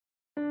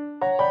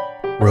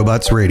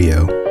Robots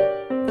Radio.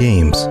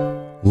 Games,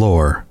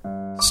 lore,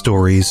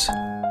 stories,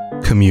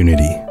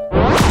 community.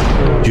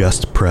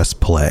 Just press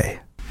play.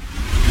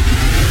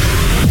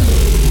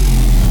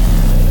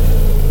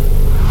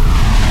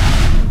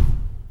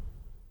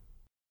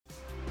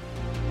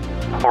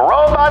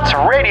 Robots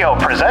Radio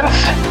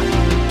presents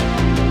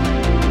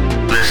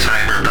the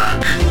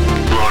Cyberpunk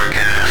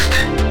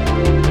Lorecast.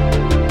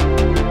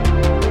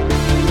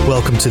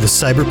 Welcome to the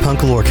Cyberpunk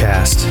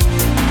Lorecast,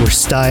 where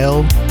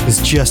style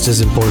is just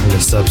as important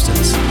as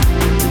substance.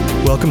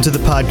 Welcome to the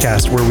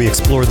podcast where we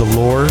explore the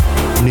lore,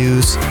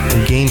 news,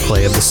 and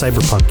gameplay of the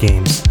Cyberpunk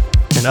games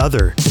and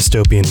other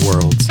dystopian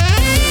worlds.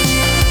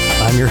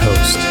 I'm your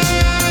host,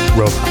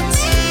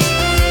 Robots.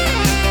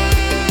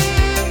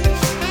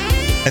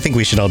 I think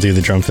we should all do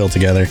the drum fill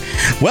together.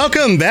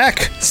 Welcome back,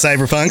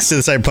 Cyberpunks, to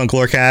the Cyberpunk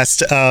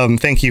Lorecast.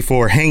 Thank you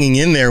for hanging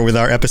in there with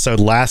our episode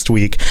last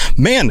week.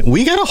 Man,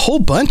 we got a whole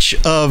bunch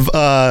of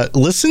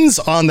listens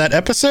on that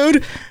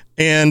episode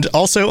and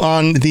also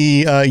on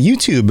the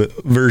YouTube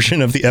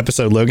version of the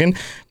episode, Logan.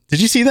 Did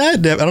you see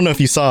that? I don't know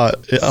if you saw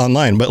it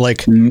online, but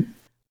like... No,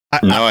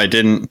 I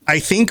didn't. I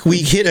think we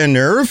hit a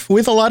nerve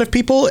with a lot of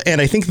people,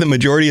 and I think the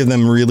majority of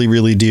them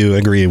really do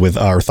agree with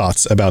our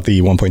thoughts about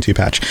the 1.2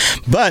 patch.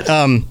 But...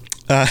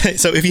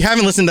 so if you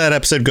haven't listened to that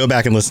episode, go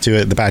back and listen to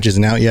it. The patch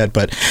isn't out yet,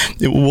 but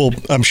it will,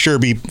 I'm sure,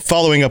 be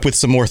following up with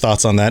some more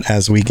thoughts on that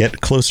as we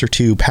get closer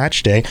to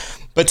patch day.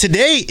 But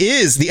today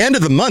is the end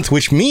of the month,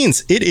 which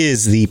means it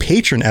is the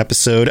Patron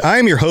episode.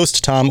 I'm your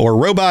host, Tom or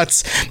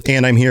Robots,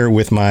 and I'm here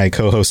with my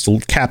co-host,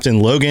 Captain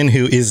Logan,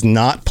 who is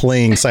not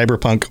playing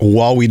Cyberpunk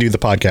while we do the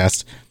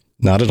podcast.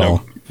 Not at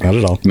all. Not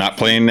at all. Not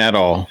playing at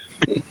all.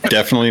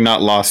 Definitely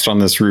not lost on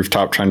this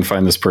rooftop trying to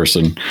find this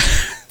person.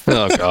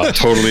 Oh, God.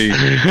 Totally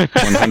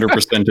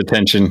 100%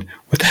 attention.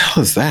 What the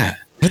hell is that?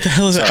 What the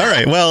hell is that? All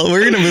right. Well, we're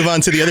going to move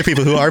on to the other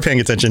people who are paying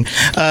attention.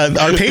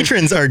 Our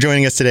patrons are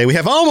joining us today. We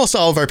have almost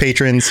all of our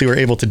patrons who are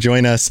able to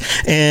join us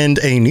and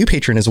a new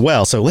patron as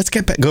well. So let's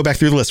go back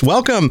through the list.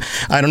 Welcome.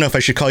 I don't know if I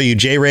should call you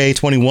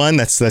JRay21.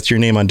 That's your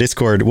name on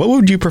Discord. What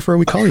would you prefer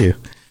we call you?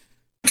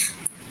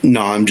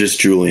 No, I'm just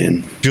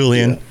Julian.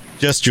 Julian. Yeah.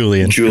 Just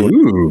Julian.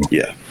 Ooh.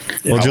 Yeah.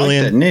 Well, I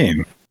Julian. Like that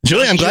name.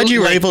 Julian, I'm glad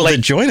you were able to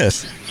join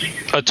us.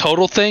 A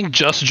total thing,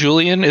 just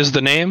Julian is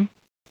the name.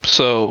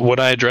 So when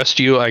I addressed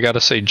you, I got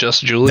to say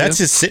just Julian. That's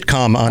his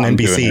sitcom on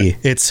NBC.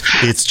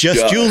 It's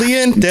just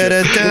Julian. Da,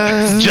 da,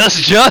 da.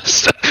 Just.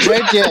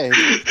 JJ.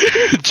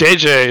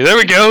 JJ. There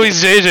we go.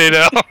 He's JJ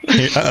now.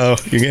 Uh-oh.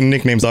 You're getting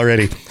nicknames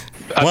already.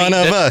 One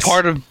of us.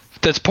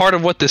 That's part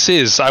of what this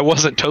is. I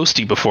wasn't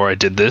Toasty before I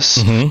did this.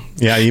 Mm-hmm.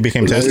 Yeah, you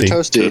became Toasty.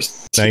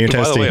 Now you're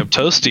Toasty. By the way, I'm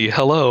Toasty.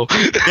 Hello.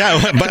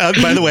 Yeah.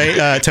 By the way,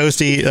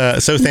 Toasty.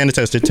 So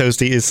Thanatoasted.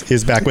 Toasty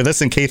is back with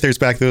us, and Kather's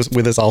back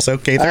with us also.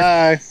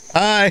 Kather.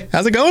 Hi.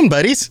 How's it going,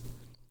 buddies?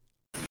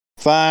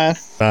 Fine.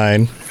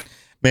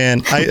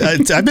 Man,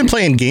 I've been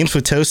playing games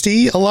with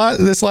Toasty a lot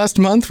this last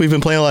month. We've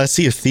been playing a lot of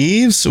Sea of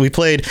Thieves. We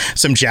played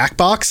some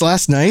Jackbox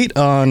last night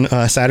on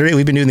Saturday.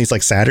 We've been doing these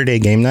like Saturday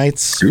game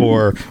nights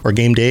or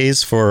game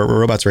days for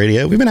Robots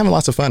Radio. We've been having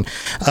lots of fun.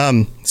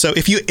 So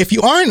if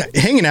you aren't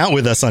hanging out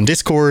with us on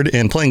Discord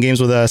and playing games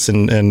with us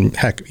and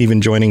heck,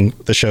 even joining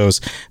the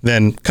shows,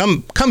 then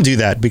come do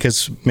that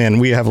because, man,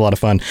 we have a lot of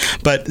fun.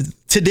 But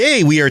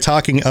today we are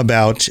talking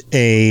about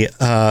a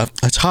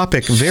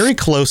topic very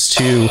close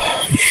to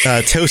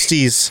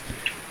Toasty's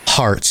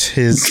heart,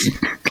 his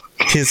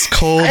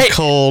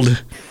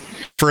cold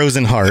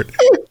frozen heart.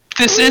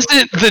 This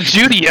isn't the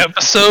Judy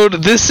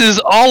episode. This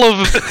is all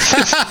of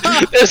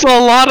there's a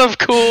lot of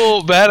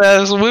cool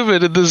badass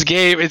women in this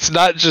game. It's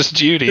not just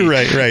Judy.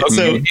 Right. Okay.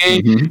 So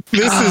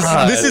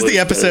this is the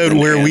episode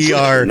where we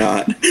are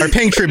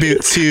paying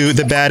tribute to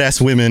the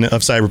badass women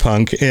of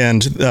Cyberpunk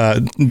and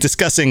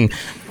discussing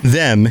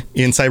them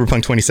in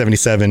Cyberpunk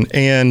 2077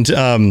 and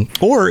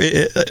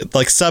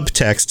like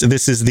subtext.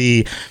 This is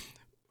the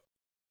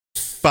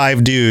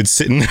 5 dudes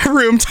sitting in a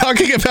room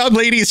talking about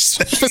ladies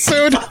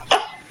episode.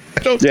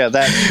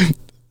 I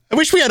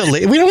wish we had a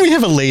lady. We don't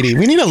have a lady.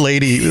 We need a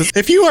lady.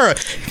 If you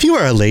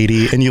are a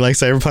lady and you like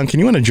Cyberpunk and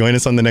you want to join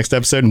us on the next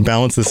episode and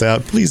balance this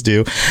out, please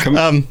do.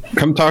 Come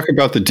talk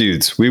about the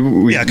dudes. We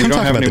don't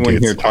have anyone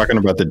here talking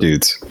about the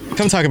dudes.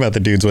 Come talk about the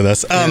dudes with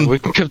us. We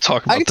can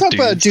talk about. I can talk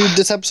about dude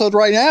this episode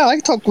right now. I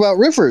can talk about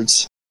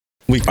Rivers.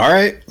 All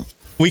right.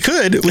 We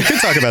could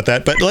talk about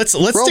that, but let's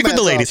stick with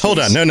the ladies. Hold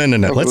on. No.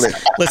 Let's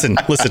listen.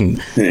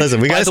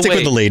 We got to stick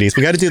with the ladies.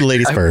 We got to do the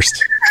ladies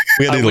first.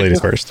 We got to do the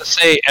ladies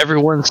first.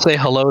 Everyone say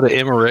hello to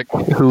Emmerich,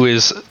 who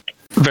is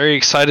very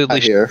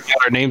excitedly shouting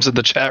out our names in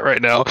the chat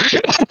right now.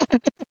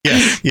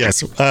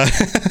 Yes.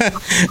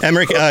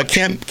 Emmerich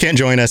can't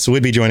join us.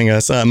 Would be joining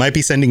us. Might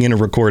be sending in a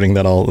recording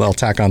that I'll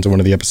tack onto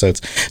one of the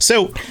episodes.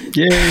 So,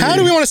 how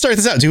do we want to start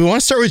this out? Do we want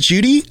to start with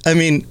Judy? I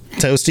mean,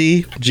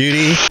 Toasty,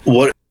 Judy.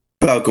 What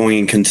about going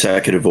in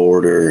consecutive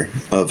order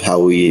of how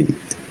we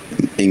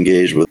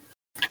engage with,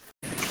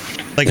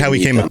 like how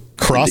we came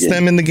across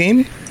them in the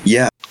game?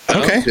 Yeah.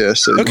 Okay. Yeah,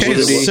 so Okay,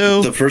 Was it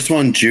so the first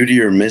one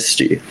Judy or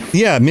Misty?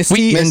 yeah,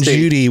 Misty and Misty.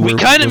 Judy were We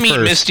kind of were meet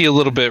first. Misty a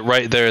little bit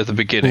right there at the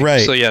beginning.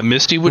 Right. So yeah,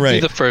 Misty would be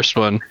Right. the first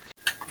one.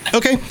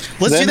 Okay,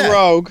 let's then do that.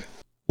 Rogue.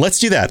 Let's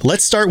do that.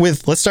 Let's start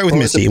with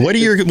Misty. the- What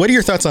are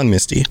your thoughts on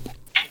Misty?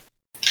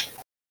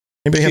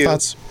 Anybody have Cute.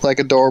 thoughts? Like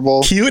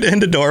adorable. Cute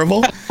and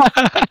adorable.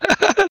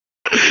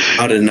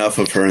 Not enough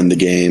of her in the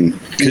game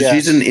because Yeah.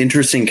 she's an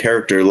interesting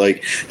character.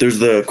 Like, there's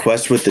the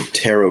quest with the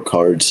tarot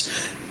cards,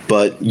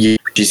 but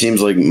she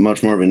seems like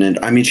much more of an.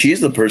 I mean, she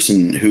is the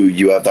person who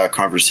you have that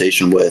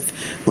conversation with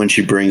when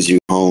she brings you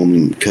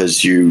home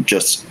because you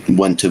just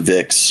went to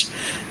Vic's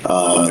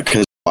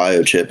because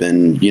biochip,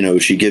 and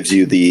she gives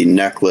you the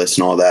necklace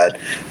and all that.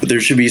 But there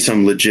should be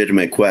some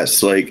legitimate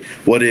quests. Like,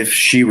 what if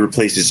she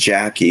replaces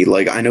Jackie?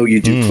 Like, I know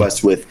you do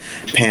quests with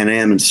Pan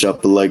Am and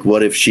stuff, but like,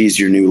 what if she's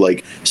your new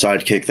like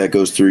sidekick that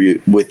goes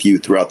with you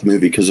throughout the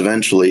movie? Because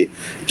eventually,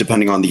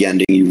 depending on the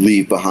ending, you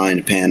leave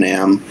behind Pan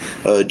Am.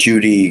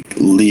 Judy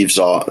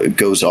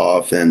goes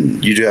off,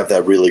 and you do have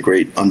that really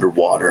great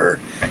underwater.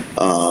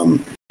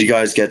 Did you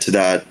guys get to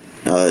that?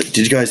 Did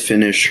you guys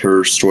finish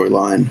her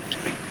storyline?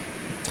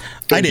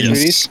 I didn't.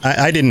 Judy's?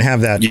 I didn't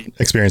have that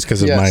experience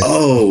because of Yeah. my.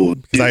 Oh,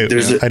 I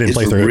didn't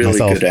play through it really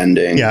myself. good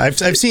ending. Yeah,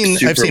 I've seen.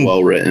 Super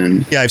well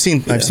written. Yeah, I've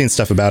seen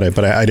stuff about it,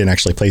 but I didn't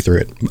actually play through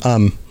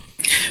it.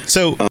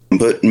 So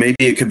But maybe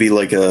it could be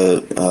like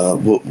a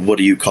what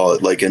do you call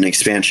it? Like an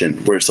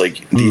expansion where it's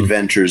like the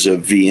adventures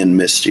of V and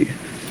Misty.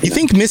 you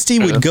think Misty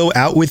would go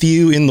out with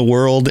you in the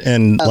world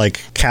and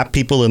like cap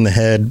people in the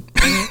head?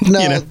 No,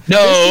 You know? No,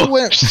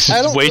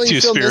 I don't way really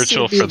too feel Misty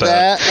spiritual would be for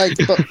that.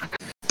 Like,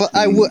 but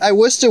I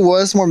wish there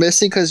was more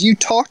Misty because you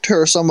talked to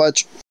her so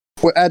much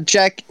at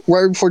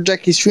right before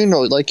Jackie's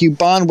funeral. Like, you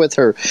bond with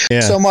her Yeah.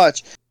 so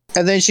much,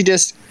 and then she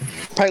just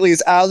practically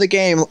is out of the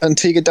game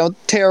until you get done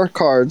with tarot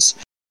cards.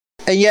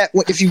 And yet,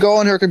 if you go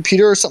on her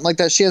computer or something like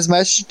that, she has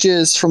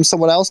messages from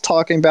someone else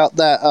talking about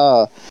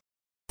that.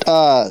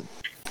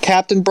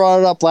 Captain brought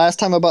it up last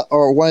time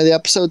or one of the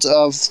episodes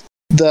of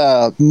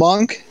the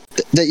monk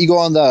that you go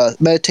on the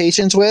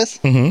meditations with.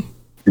 Mm-hmm.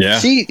 Yeah.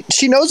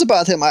 She knows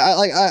about him.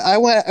 I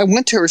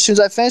went to her as soon as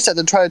I finished that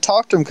to try to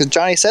talk to him because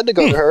Johnny said to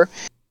go to her,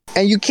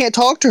 and you can't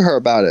talk to her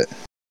about it.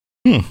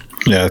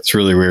 Yeah, it's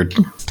really weird.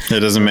 It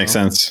doesn't make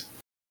sense.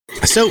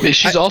 So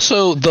She's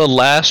also the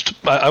last.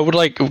 I would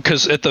like,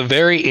 because at the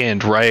very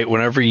end, right?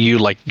 Whenever you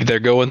they're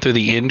going through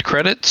the end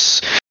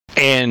credits,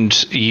 and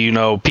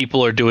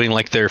people are doing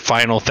like their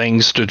final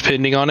things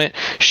depending on it.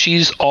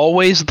 She's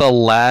always the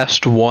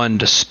last one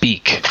to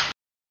speak.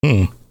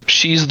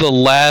 She's the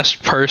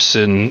last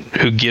person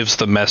who gives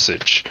the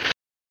message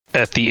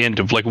at the end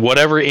of like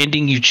whatever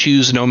ending you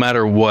choose, no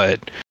matter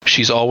what.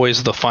 She's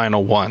always the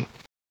final one.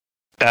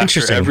 After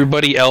Interesting.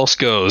 everybody else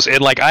goes. And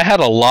like I had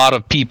a lot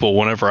of people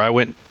whenever I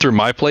went through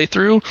my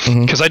playthrough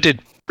because I did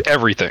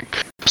everything.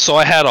 So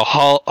I had a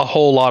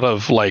whole lot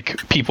of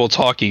like people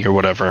talking or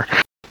whatever.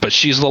 But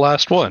she's the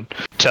last one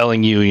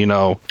telling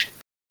you,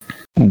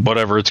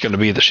 whatever it's going to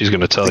be that she's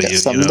going to tell I got you.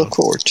 something to look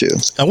forward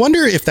to. I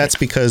wonder if that's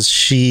because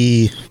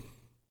she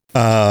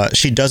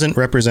doesn't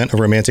represent a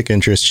romantic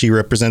interest. She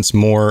represents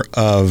more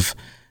of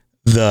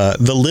the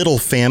little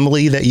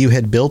family that you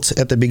had built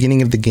at the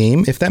beginning of the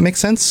game, if that makes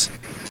sense.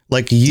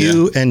 Like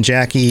you and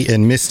Jackie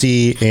and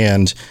Misty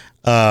and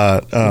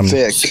Vic. And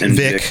Vic.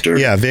 Victor.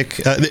 Yeah, Vic.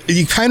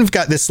 You kind of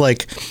got this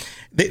like,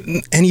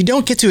 and you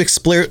don't get to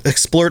explore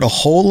it a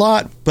whole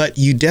lot, but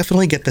you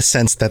definitely get the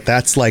sense that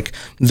that's like,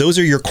 those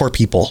are your core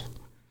people.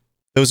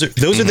 Those are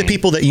the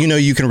people that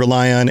you can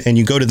rely on, and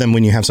you go to them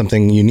when you have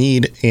something you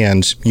need,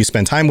 and you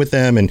spend time with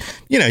them, and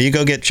you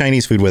go get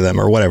Chinese food with them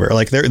or whatever.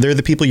 Like they're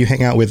the people you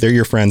hang out with, they're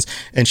your friends,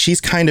 and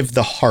she's kind of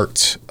the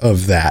heart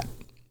of that.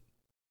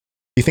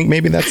 You think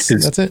maybe that's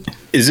it?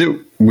 Is it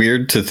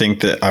weird to think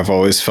that I've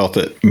always felt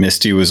that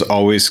Misty was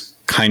always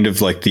kind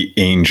of like the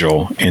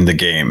angel in the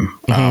game?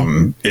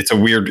 It's a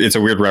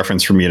weird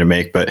reference for me to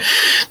make, but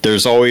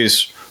there's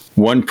always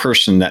one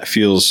person that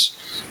feels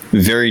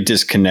very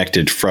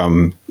disconnected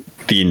from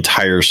the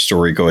entire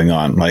story going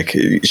on. Like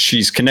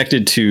she's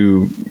connected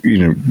to,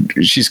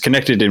 she's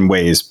connected in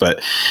ways,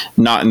 but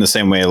not in the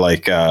same way.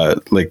 Like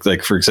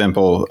for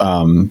example,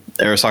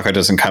 Arasaka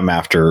doesn't come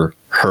after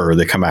her.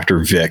 They come after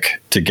Vic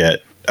to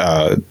get,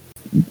 to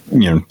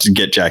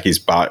get Jackie's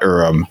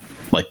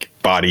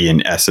body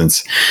in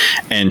essence.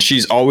 And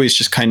she's always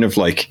just kind of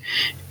like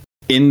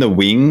in the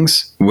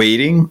wings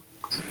waiting.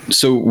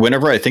 So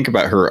whenever I think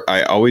about her,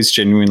 I always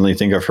genuinely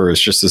think of her as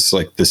just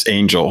this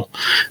angel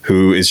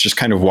who is just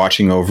kind of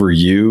watching over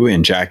you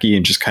and Jackie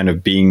and just kind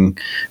of being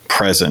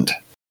present.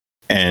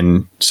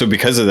 And so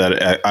because of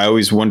that, I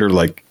always wonder,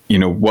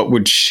 what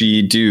would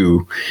she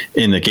do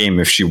in the game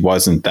if she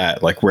wasn't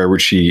that? Like, where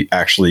would she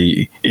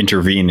actually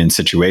intervene in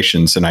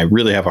situations? And I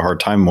really have a hard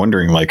time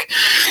wondering,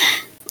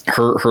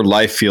 her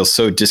life feels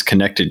so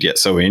disconnected yet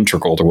so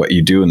integral to what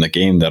you do in the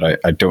game that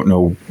I don't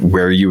know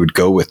where you would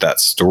go with that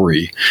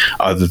story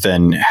other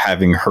than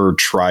having her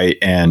try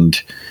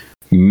and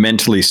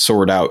mentally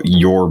sort out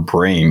your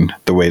brain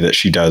the way that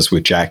she does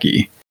with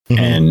Jackie.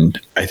 And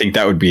I think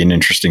that would be an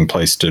interesting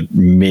place to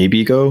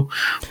maybe go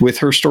with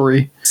her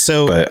story.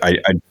 So, but I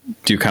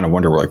do kind of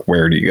wonder, like,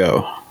 where do you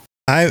go?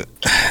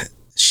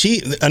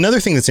 Another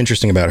thing that's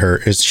interesting about her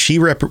is she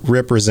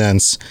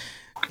represents,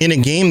 in a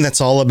game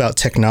that's all about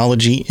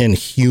technology and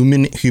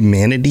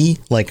humanity,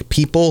 like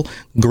people,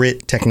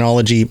 grit,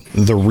 technology,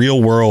 the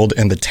real world,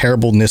 and the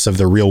terribleness of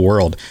the real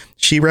world.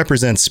 She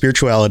represents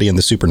spirituality and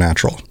the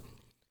supernatural.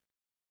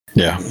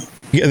 Yeah.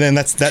 And then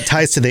that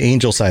ties to the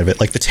angel side of it,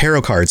 like the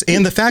tarot cards,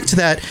 and the fact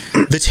that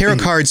the tarot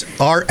cards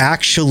are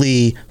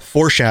actually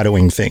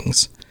foreshadowing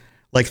things.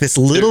 Like this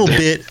little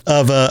bit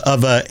of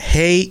a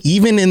hey,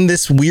 even in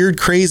this weird,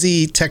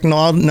 crazy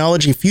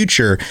technology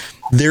future,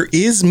 there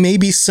is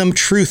maybe some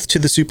truth to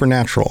the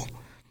supernatural,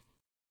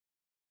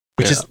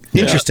 which is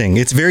interesting.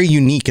 It's very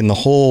unique in the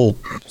whole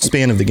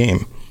span of the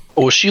game.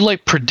 Well, she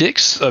like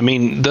predicts. I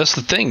mean, that's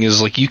the thing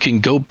is like you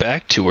can go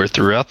back to her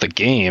throughout the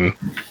game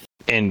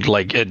and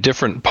like at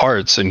different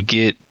parts and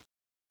get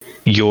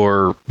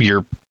your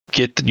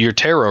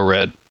tarot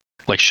read.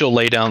 Like she'll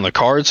lay down the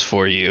cards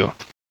for you.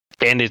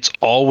 And it's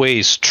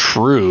always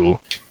true,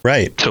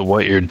 right, to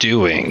what you're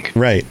doing,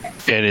 right?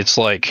 And it's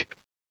like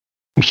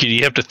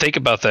you have to think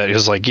about that.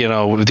 It's like, you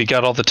know, you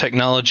got all the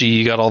technology,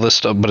 you got all this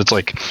stuff, but it's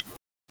like,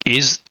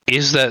 is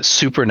that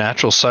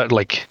supernatural side,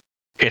 like,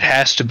 it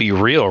has to be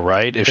real,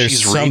 right? If There's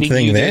she's reading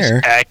something you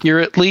there this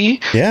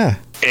accurately, yeah,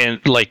 and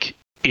like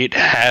it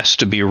has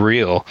to be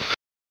real.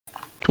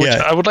 Which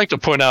yeah. I would like to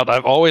point out,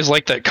 I've always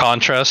liked that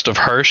contrast of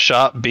her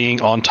shop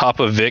being on top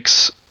of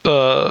Vic's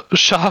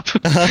shop,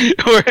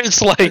 where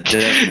it's like,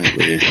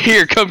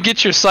 here, come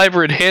get your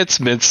cyber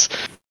enhancements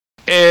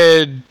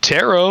and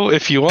tarot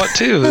if you want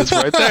to. It's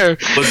right there.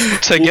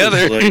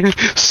 Together, like,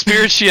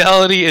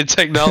 spirituality and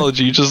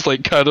technology just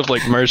like kind of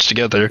like merged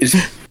together.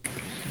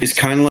 It's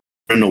kind of like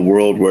in a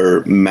world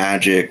where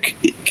magic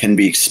can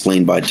be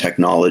explained by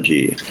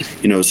technology,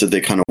 you know, so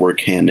they kind of work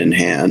hand in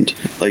hand.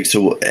 Like,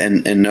 so,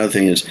 and another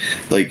thing is,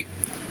 like,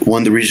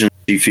 one of the reasons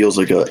she feels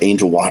like an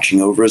angel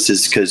watching over us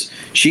is because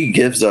she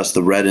gives us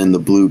the red and the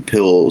blue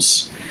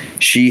pills.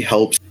 She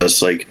helps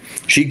us, like,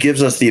 she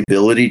gives us the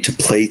ability to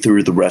play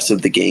through the rest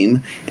of the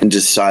game and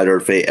decide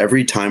our fate.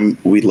 Every time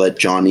we let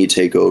Johnny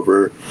take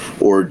over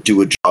or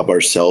do a job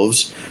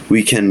ourselves,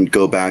 we can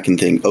go back and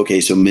think,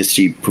 okay, so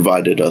Misty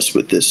provided us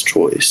with this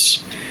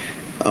choice.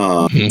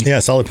 Yeah,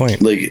 solid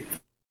point. Like,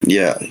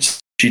 yeah,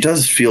 she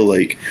does feel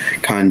like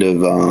kind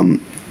of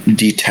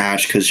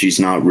detached because she's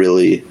not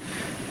really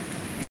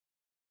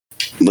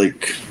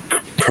like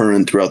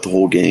current throughout the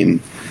whole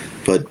game,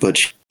 but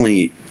she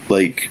only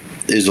like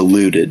is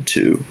alluded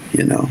to,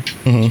 you know.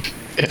 Mm-hmm.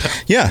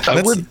 Yeah,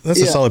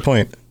 that's a solid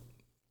point.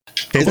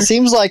 It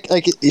seems like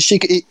she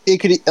could, it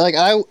could, like,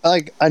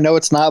 I know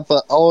it's not,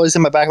 but always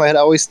in my back of my head I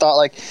always thought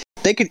like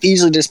they could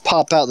easily just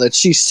pop out that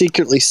she's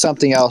secretly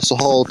something else the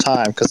whole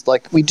time, because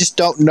like we just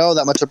don't know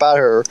that much about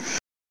her,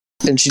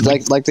 and she's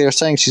like they were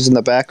saying, she's in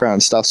the background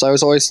and stuff. So I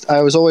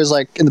was always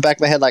like in the back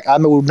of my head, like I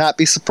would not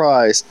be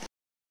surprised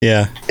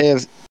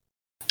if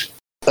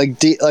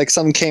like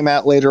something came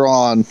out later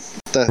on.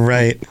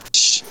 Right.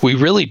 We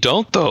really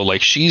don't though.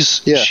 Like she's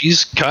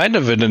kind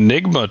of an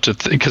enigma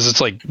because it's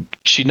like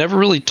she never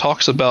really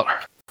talks about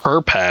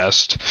her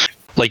past.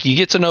 Like you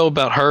get to know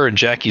about her and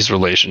Jackie's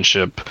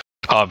relationship,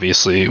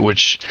 obviously,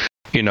 which,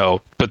 you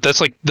know, but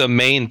that's like the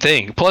main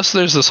thing. Plus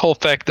there's this whole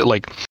fact that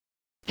like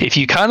if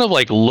you kind of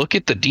like look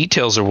at the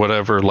details or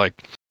whatever,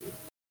 like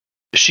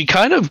she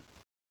kind of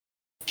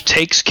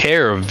takes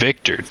care of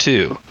Victor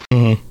too.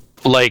 Mm-hmm.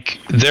 Like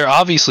they're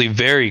obviously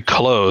very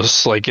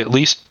close, like at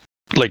least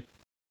like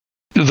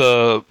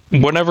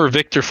whenever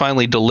Victor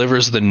finally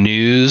delivers the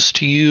news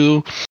to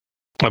you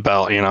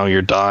about, you know,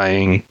 you're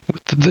dying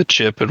with the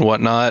chip and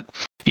whatnot,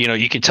 you know,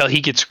 you can tell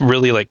he gets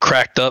really like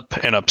cracked up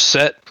and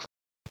upset,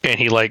 and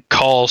he like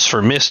calls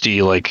for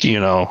Misty, like, you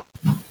know,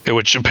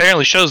 which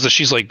apparently shows that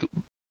she's like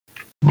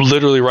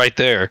literally right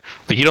there.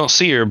 Like you don't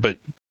see her, but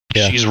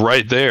she's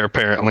right there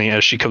apparently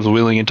as she comes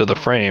wheeling into the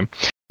frame.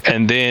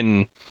 And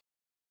then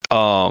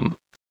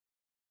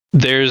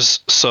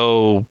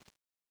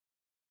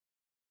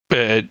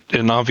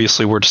and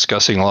obviously we're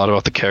discussing a lot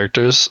about the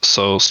characters,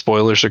 so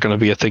spoilers are going to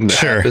be a thing that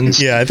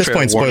happens. Yeah, at this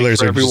point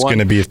spoilers are just going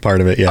to be a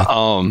part of it.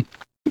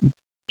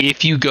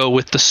 If you go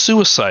with the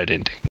suicide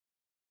ending,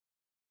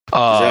 is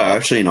that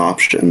actually an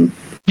option?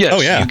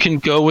 Yes, you can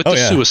go with the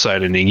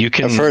suicide ending. You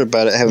can. I've heard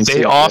about it.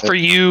 They offer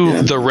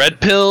you the red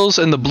pills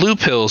and the blue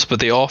pills, but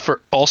they also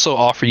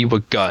offer you a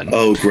gun.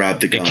 Oh, grab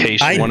the gun in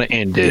case you want to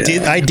end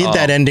it. I did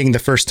that ending the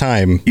first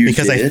time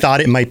because I thought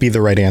it might be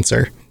the right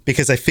answer,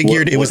 because I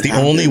figured it was the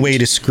only way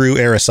to screw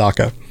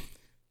Arasaka.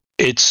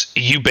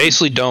 You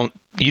basically don't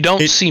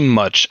see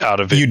much out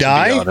of it. You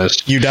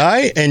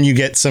die, and you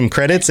get some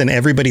credits, and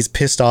everybody's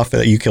pissed off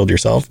that you killed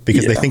yourself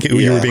because they think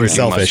you were being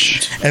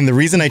selfish. And the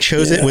reason I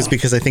chose it was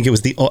because I think it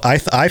was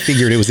I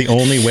figured it was the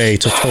only way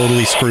to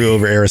totally screw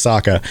over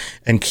Arasaka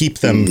and keep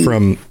them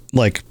from,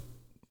 like,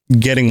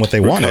 getting what they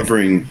wanted.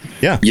 Recovering,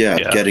 Yeah.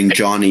 getting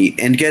Johnny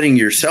and getting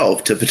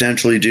yourself to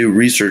potentially do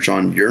research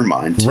on your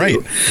mind too.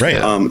 Right.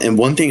 And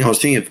one thing I was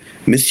thinking of,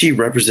 Misty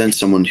represents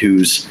someone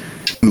who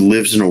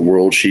lives in a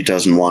world she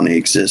doesn't want to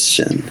exist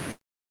in.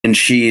 And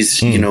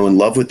she's, in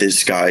love with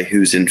this guy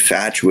who's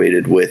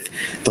infatuated with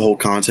the whole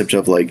concept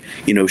of like,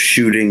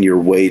 shooting your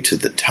way to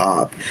the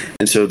top.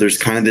 And so there's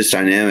kind of this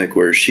dynamic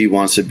where she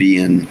wants to be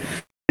in,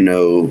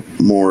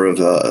 more of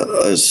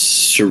a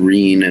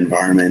serene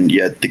environment,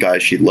 yet the guy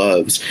she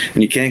loves,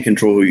 and you can't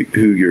control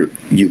who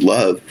you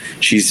love.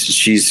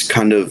 She's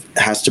kind of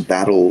has to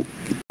battle,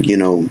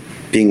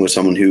 being with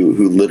someone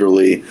who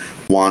literally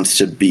wants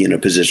to be in a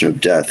position of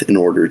death in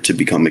order to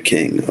become a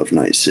king of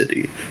Night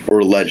City or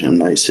a legend of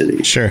Night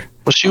City. Sure.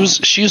 Well,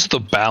 she's the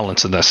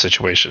balance in that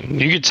situation.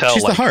 You could tell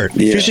she's the heart.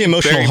 Yeah. She's the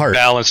emotional very heart.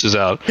 Balances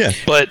out. Yeah.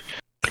 But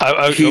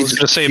I was going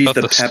to say about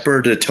the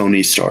pepper to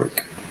Tony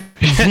Stark.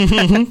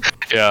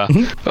 Yeah.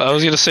 I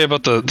was going to say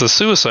about the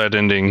suicide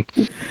ending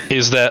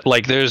is that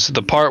like there's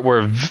the part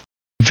where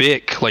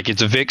Vic, like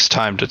it's Vic's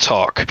time to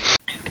talk.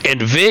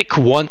 And Vic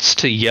wants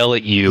to yell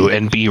at you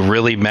and be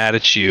really mad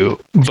at you,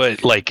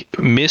 but like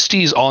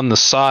Misty's on the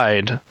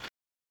side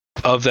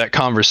of that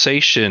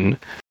conversation,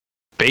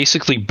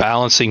 basically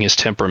balancing his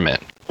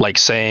temperament, like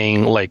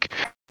saying like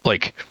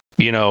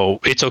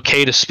it's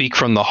okay to speak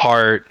from the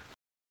heart,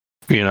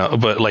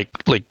 but like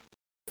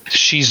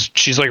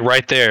she's like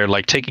right there,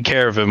 like taking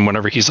care of him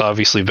whenever he's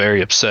obviously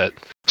very upset.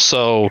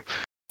 So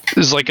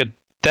there's like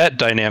that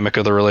dynamic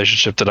of the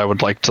relationship that I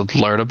would like to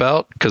learn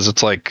about, because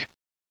it's like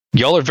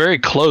y'all are very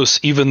close,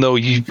 even though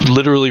you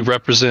literally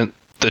represent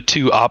the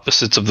two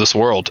opposites of this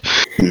world.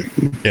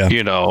 Yeah.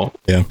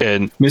 Yeah.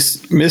 And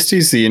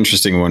Misty's the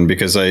interesting one,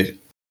 because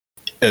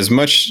as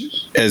much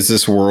as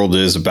this world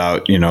is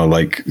about,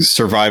 like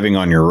surviving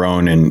on your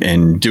own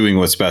and doing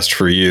what's best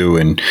for you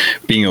and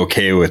being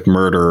okay with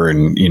murder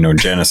and,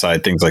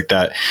 genocide, things like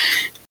that,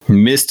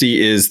 Misty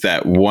is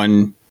that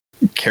one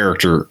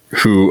character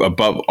who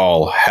above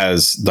all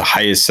has the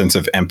highest sense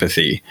of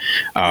empathy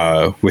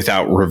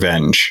without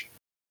revenge.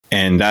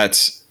 And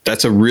that's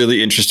a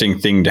really interesting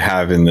thing to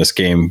have in this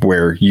game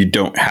where you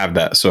don't have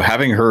that. So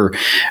having her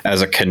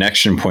as a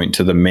connection point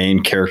to the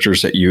main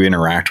characters that you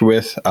interact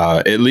with,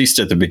 at least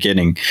at the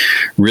beginning,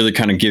 really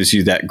kind of gives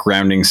you that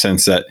grounding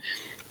sense that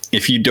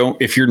if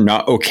you're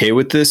not okay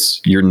with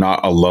this, you're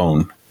not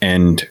alone.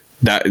 And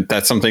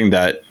that's something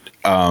that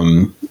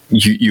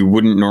you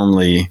wouldn't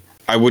normally.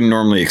 I wouldn't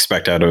normally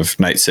expect out of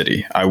Night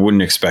City. I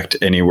wouldn't expect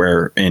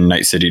anywhere in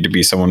Night City to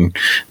be someone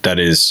that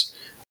is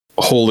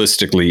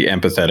holistically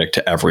empathetic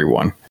to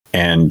everyone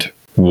and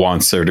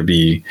wants there to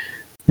be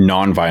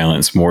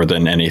non-violence more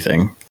than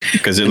anything.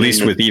 Because at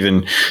least with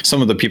even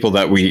some of the people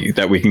that we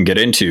can get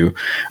into,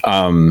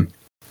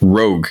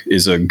 Rogue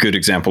is a good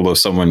example of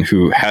someone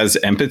who has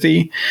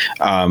empathy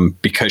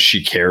because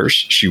she cares.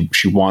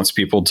 She wants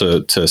people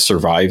to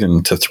survive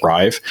and to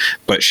thrive,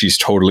 but she's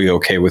totally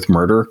okay with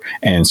murder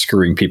and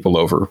screwing people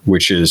over,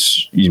 which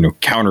is,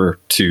 counter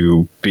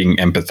to being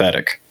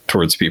empathetic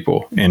towards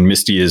people. And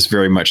Misty is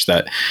very much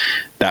that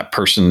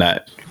person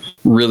that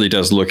really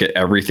does look at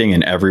everything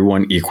and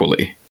everyone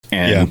equally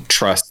and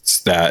trusts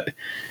that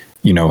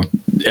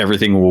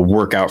everything will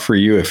work out for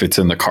you if it's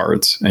in the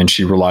cards. And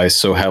she relies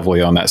so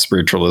heavily on that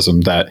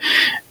spiritualism that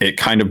it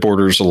kind of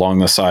borders along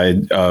the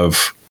side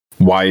of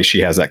why she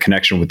has that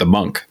connection with the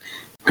monk,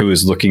 who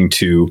is looking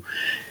to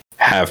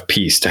have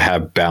peace, to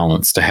have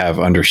balance, to have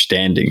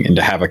understanding, and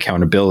to have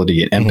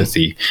accountability and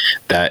empathy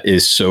that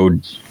is so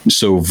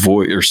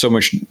void, or so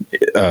much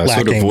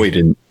so devoid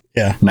in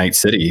Night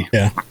City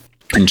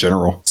in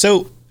general.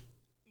 So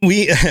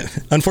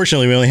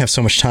unfortunately, we only have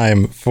so much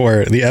time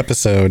for the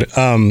episode.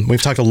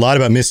 We've talked a lot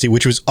about Misty,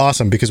 which was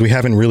awesome because we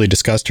haven't really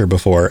discussed her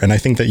before. And I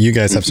think that you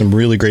guys have some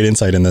really great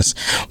insight in this.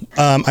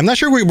 I'm not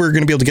sure we're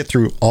going to be able to get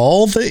through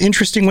all the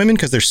interesting women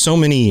because there's so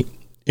many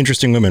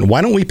interesting women.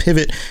 Why don't we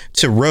pivot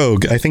to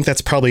Rogue? I think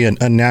that's probably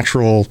a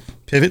natural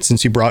pivot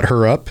since you brought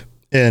her up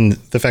and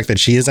the fact that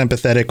she is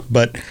empathetic,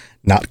 but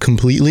not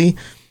completely.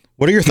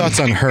 What are your thoughts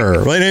on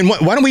her? And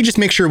why don't we just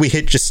make sure we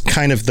hit just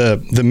kind of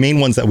the main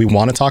ones that we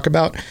want to talk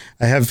about?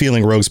 I have a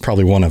feeling Rogue's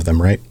probably one of them,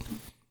 right?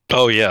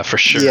 Oh, yeah, for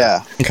sure.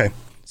 Yeah. Okay.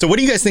 So what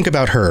do you guys think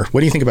about her?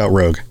 What do you think about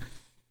Rogue?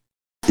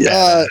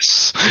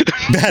 Badass.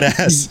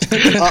 Badass.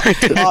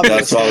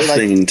 That's what I was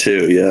thinking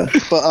too, yeah.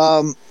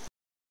 But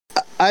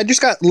I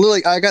just got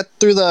I got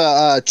through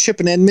the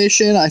Chip and In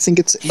mission. I think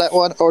it's that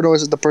one. Or no,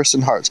 is it the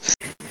Person Hearts?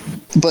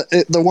 But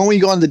the one where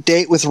you go on the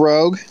date with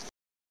Rogue.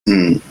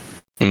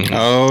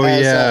 Oh,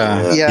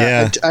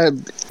 yep.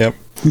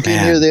 Didn't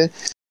hear that.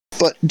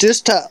 But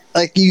just to,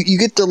 you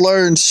get to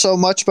learn so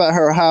much about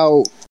her,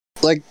 how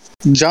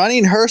Johnny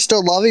and her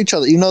still love each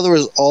other, even though there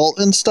was alt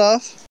and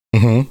stuff.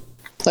 Mm-hmm.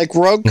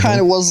 Rogue kind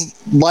of was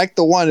like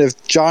the one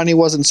if Johnny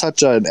wasn't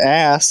such an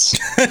ass.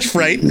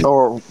 Right.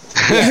 Or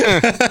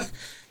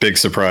big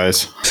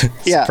surprise.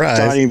 Yeah, surprise.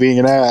 Johnny being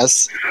an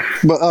ass.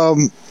 But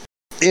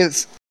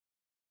if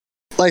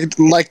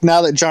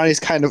now that Johnny's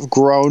kind of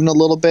grown a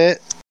little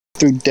bit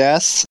through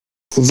death,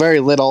 very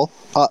little,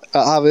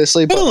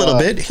 obviously, But a little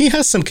bit. He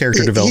has some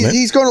character development.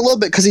 He's grown a little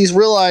bit because he's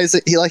realized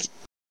that he, like,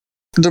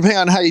 depending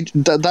on how you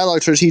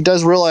dialogue turns, he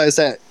does realize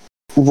that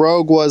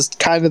Rogue was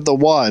kind of the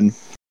one,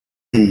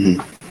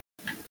 and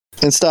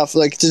stuff,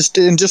 like, just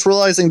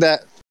realizing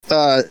that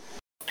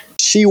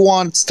she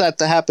wants that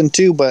to happen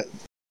too, but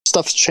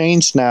stuff's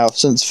changed now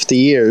since the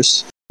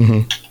years.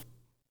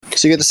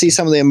 So you get to see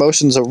some of the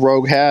emotions that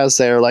Rogue has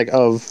there, like,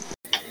 of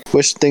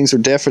wish things were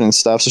different and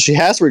stuff. So she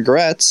has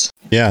regrets.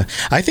 Yeah.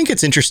 I think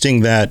it's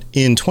interesting that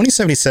in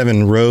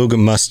 2077, Rogue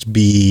must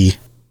be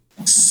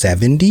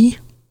 70.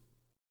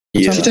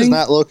 Yeah. She does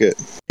not look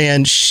it.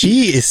 And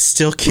she is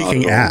still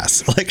kicking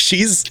ass. Like,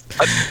 she's...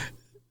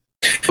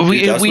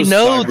 We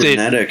know that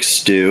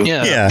cybernetics do.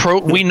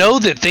 We know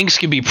that things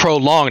can be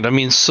prolonged. I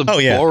mean,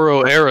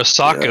 Saburo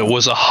Arasaka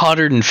was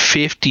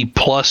 150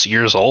 plus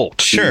years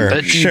old. Sure,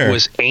 that dude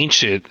was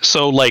ancient.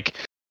 So, like,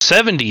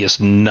 70 is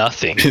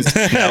nothing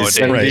nowadays.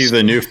 70 is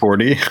the new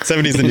 40.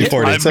 70 is the new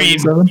 40. I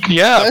mean,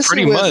 yeah,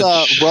 especially pretty with,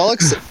 much.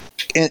 Relics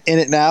in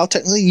it now,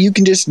 technically, you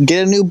can just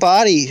get a new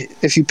body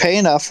if you pay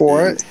enough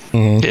for it.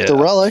 The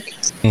relic.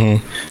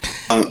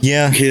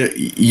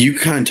 You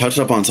kind of touched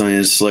up on something.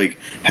 It's like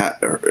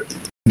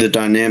the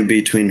dynamic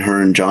between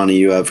her and Johnny.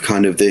 You have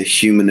kind of the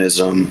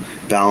humanism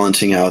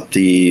balancing out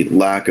the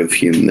lack of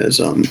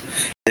humanism.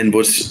 And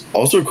what's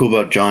also cool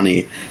about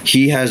Johnny,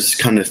 he has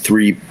kind of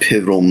three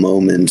pivotal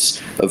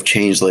moments of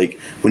change. Like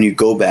when you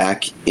go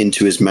back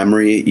into his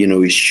memory, you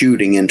know, he's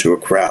shooting into a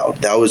crowd.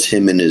 That was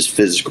him in his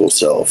physical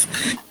self.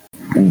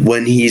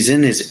 When he's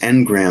in his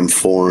engram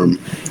form,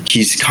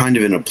 he's kind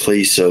of in a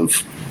place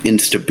of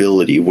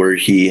instability where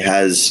he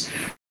has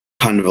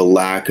kind of a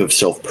lack of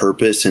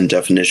self-purpose and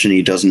definition.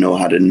 He doesn't know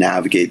how to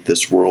navigate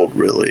this world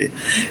really.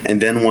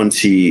 And then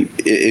once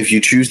if you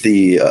choose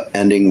the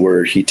ending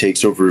where he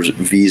takes over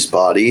V's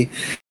body,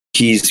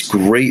 he's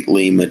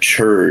greatly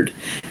matured.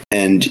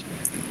 And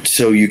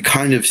so you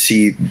kind of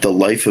see the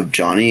life of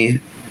Johnny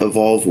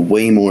evolve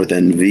way more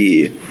than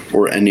V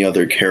or any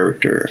other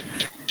character.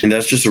 And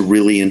that's just a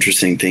really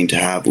interesting thing to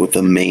have with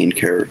the main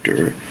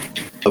character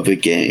of a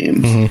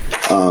game.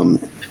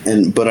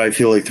 But I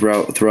feel like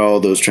throughout all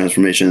those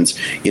transformations,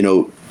 you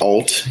know,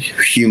 Alt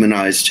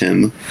humanized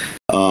him,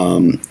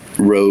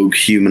 Rogue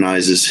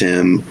humanizes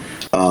him,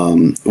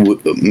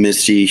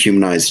 Misty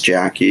humanized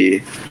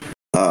Jackie.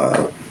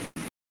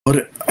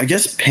 But I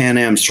guess Pan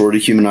Am sort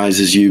of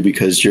humanizes you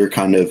because you're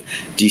kind of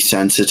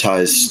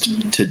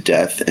desensitized to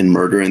death and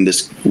murder in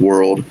this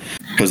world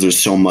because there's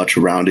so much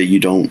around it. You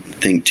don't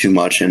think too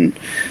much, and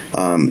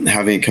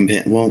having a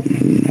companion. Well,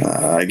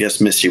 I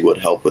guess Misty would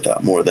help with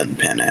that more than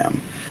Pan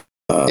Am.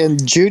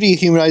 And Judy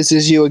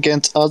humanizes you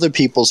against other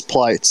people's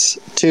plights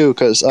too,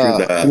 because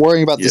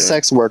worrying about the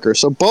sex worker.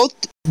 So both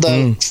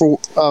for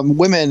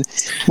women,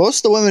 most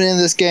of the women in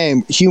this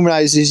game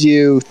humanizes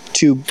you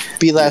to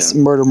be less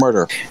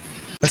murder.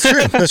 That's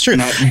true. That's true.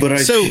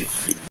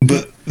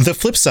 But the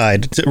flip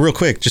side, real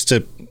quick, just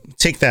to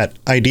take that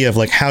idea of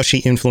like how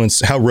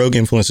Rogue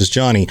influences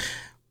Johnny.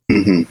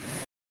 Do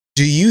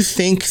you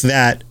think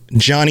that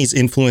Johnny's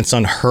influence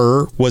on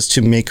her was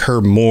to make her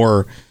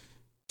more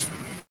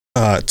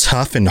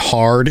tough and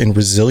hard and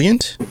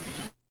resilient?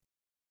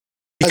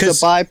 As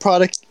a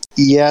byproduct,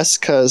 yes,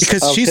 because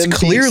she's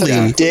clearly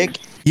a dick.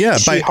 Yeah,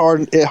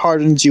 it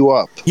hardens you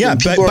up. Yeah,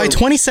 by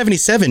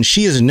 2077,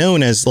 she is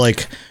known as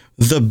like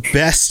the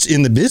best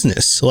in the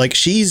business. Like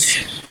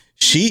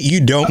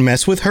you don't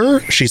mess with her.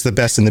 She's the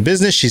best in the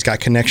business. She's got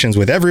connections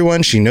with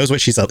everyone. She knows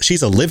what she's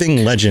a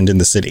living legend in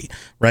the city,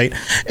 right?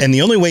 And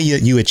the only way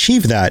you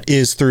achieve that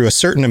is through a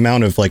certain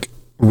amount of like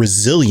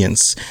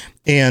resilience.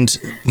 And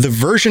the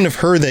version of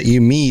her that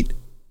you meet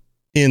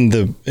in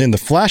the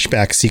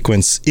flashback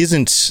sequence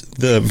isn't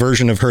the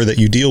version of her that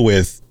you deal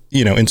with,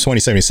 you know, in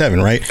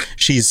 2077, right?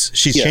 She's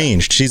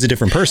changed. She's a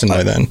different person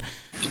by then.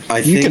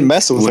 I think you can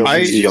mess with her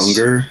when she was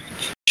younger.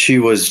 She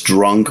was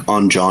drunk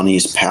on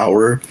Johnny's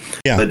power.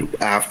 Yeah.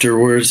 But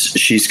afterwards,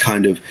 she's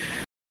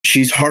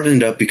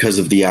hardened up because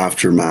of the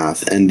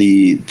aftermath and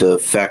the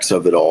effects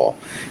of it all.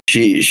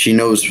 She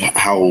knows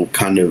how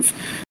kind of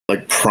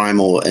like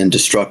primal and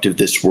destructive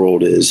this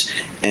world is,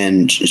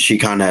 and she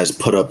kind of has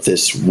put up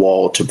this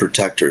wall to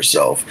protect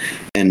herself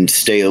and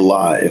stay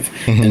alive.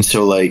 And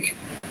so like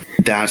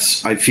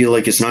I feel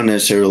like it's not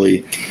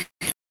necessarily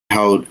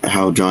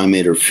how Johnny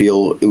made her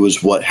feel. It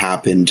was what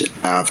happened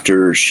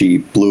after she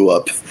blew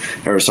up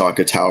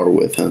Arasaka Tower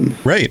with him.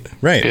 Right.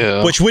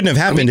 Yeah. Which wouldn't have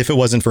happened if it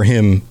wasn't for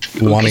him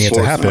wanting it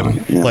to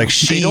happen. Yeah. Like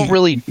she don't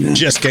really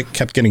just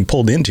kept getting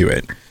pulled into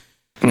it.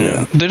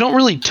 Yeah. They don't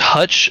really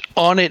touch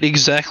on it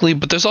exactly,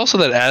 but there's also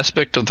that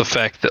aspect of the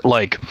fact that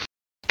like,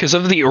 because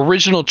of the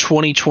original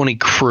 2020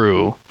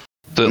 crew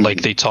that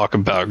like they talk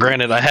about.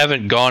 Granted, I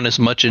haven't gone as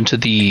much into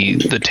the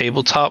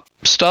tabletop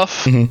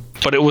stuff,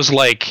 but it was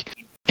like,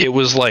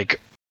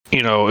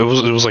 you know, it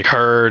was like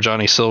her,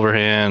 Johnny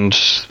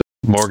Silverhand,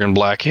 Morgan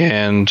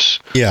Blackhand,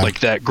 like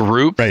that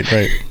group.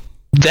 Right.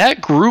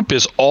 that group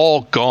is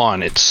all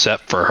gone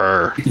except for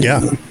her.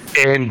 Yeah.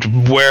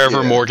 And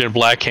wherever Morgan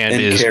Blackhand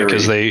And is, Carrie.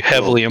 because they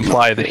heavily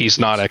imply that he's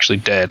not actually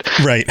dead.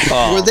 Right.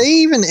 Were they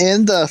even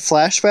in the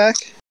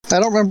flashback? I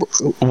don't remember.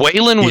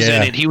 Waylon was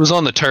in Yeah. it. He was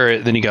on the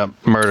turret, then he got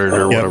murdered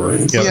or whatever.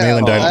 Yeah,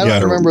 Malin died. I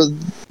don't remember.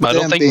 I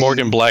don't them think being-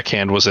 Morgan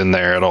Blackhand was in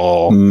there at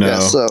all. No. Yeah,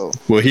 so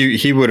Well,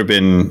 he would have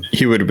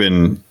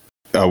been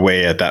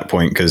away at that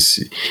point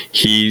because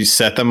he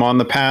set them on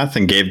the path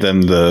and gave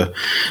them the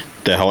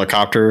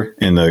helicopter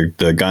and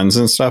the guns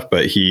and stuff,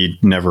 but he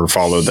never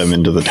followed them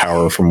into the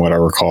tower, from what I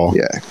recall.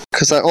 yeah,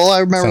 because all I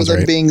remember Sounds them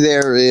right. being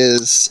there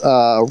is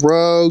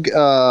Rogue,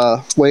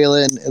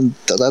 Waylon, and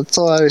that's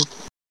all I.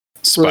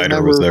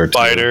 Spider was there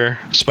too.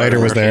 Spider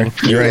was there.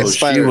 You're Yo,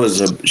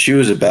 right. she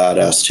was a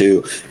badass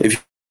too.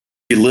 If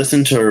you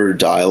listen to her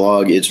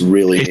dialogue, it's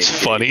really It's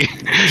funny.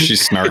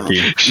 She's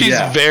snarky. She's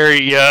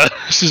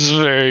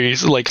very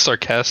like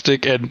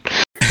sarcastic and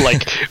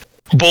like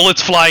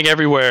bullets flying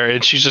everywhere,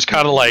 and she's just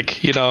kind of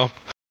like, you know.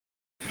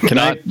 Can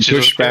I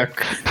push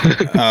back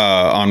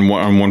on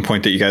one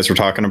point that you guys were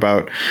talking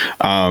about?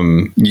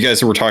 You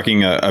guys were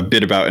talking a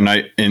bit about, and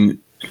I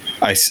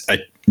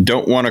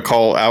don't want to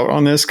call out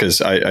on this because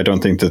I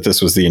don't think that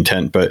this was the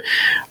intent, but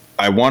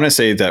I want to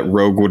say that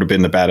Rogue would have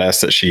been the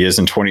badass that she is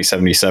in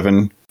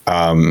 2077,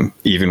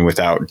 even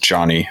without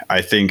Johnny.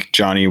 I think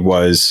Johnny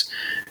was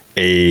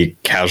a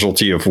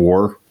casualty of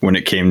war when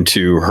it came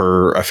to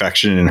her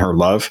affection and her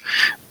love,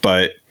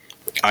 but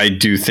I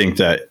do think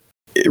that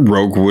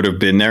Rogue would have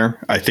been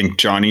there. I think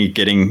Johnny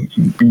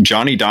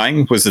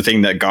dying was the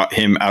thing that got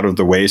him out of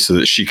the way so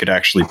that she could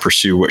actually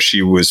pursue what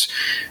she was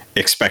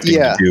expecting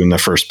to do in the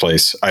first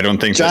place. I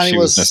don't think that she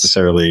was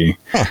necessarily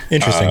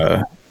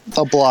interesting.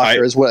 A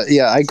blocker is what.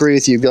 Yeah, I agree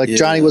with you. Like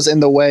Johnny was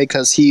in the way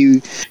because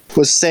he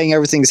was saying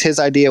everything's his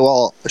idea.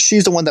 Well,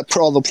 she's the one that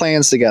put all the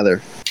plans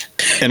together.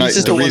 And he's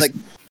just the one that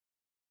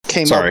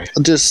came up.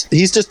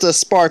 He's just the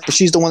spark, but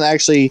she's the one that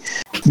actually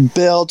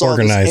built all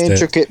this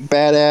intricate,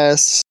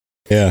 badass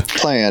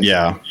plan.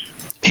 Yeah.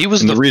 He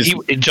was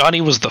Johnny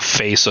was the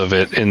face of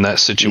it in that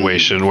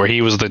situation where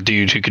he was the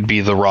dude who could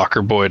be the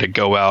rocker boy to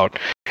go out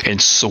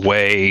and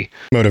sway,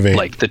 motivate,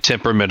 like the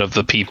temperament of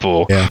the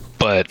people. Yeah.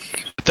 But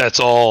that's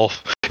all.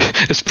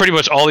 It's pretty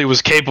much all he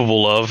was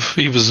capable of.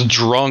 He was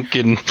drunk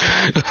and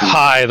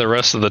high the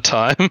rest of the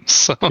time.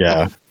 So.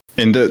 Yeah.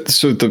 And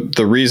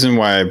the reason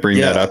why I bring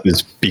that up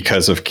is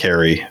because of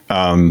Carrie.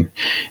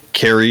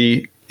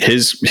 Carrie,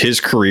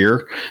 his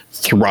career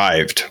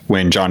thrived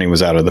when Johnny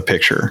was out of the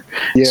picture.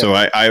 Yeah. So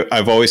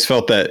I've always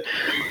felt that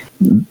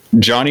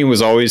Johnny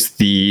was always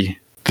the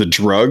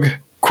drug,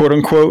 quote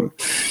unquote,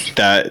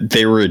 that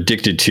they were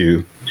addicted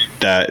to,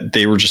 that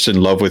they were just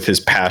in love with his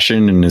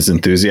passion and his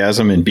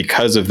enthusiasm. And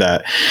because of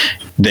that,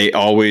 they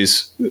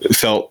always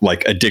felt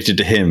like addicted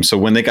to him. So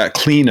when they got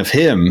clean of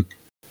him,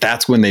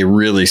 that's when they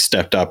really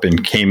stepped up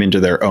and came into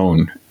their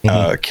own,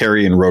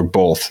 Carrie and Rogue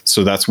both.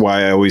 So that's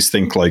why I always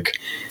think like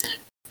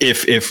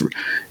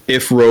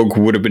if Rogue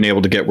would have been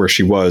able to get where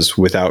she was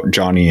without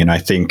Johnny, and I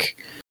think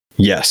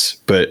yes,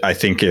 but I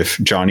think if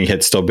Johnny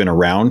had still been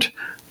around,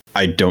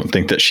 I don't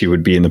think that she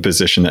would be in the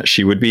position that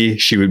she would be.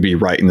 She would be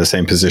right in the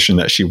same position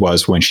that she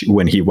was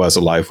when he was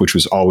alive, which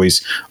was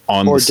always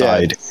on the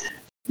side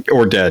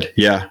or dead.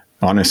 Yeah.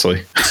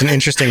 Honestly, it's an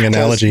interesting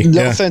analogy.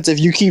 No offense, if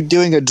you keep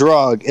doing a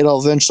drug,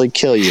 it'll eventually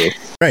kill you.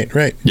 Right.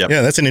 Yep.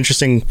 Yeah, that's an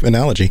interesting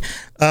analogy.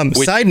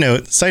 Side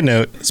note,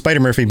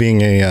 Spider Murphy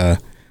being a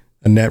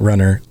net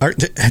runner.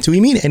 Do we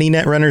mean any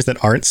net runners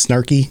that aren't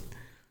snarky?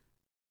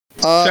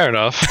 Fair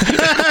enough.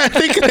 I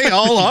think they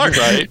all are.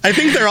 Right. I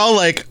think they're all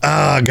like,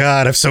 oh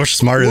God, I'm so much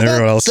smarter than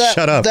everyone else.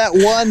 Shut up. That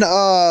one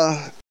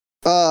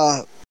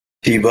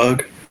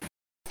T-Bug.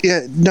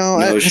 Yeah,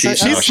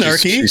 she's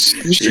snarky.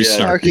 She's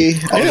snarky.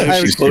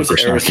 She's close to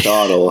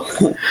Aristotle.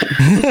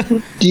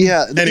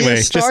 Yeah. Anyway,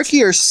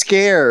 snarky or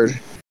scared.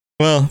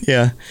 Well,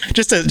 yeah.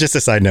 Just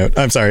a side note.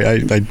 I'm sorry,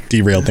 I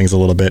derailed things a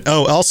little bit.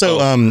 Oh,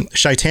 also,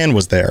 Shaitan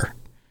was there.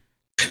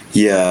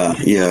 Yeah.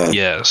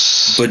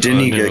 Yes. But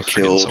didn't he get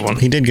killed?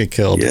 He did get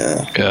killed.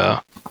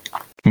 Yeah.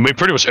 I mean,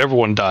 pretty much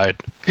everyone died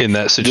in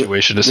that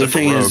situation. The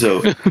thing is,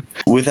 though,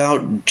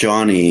 without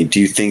Johnny,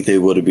 do you think they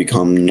would have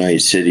become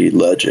Night City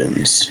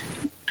legends?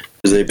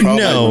 Because they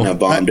probably wouldn't have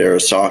bombed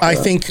Arasaka. I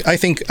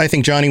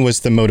think Johnny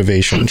was the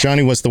motivation.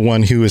 Johnny was the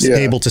one who was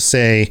able to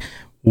say,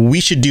 we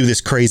should do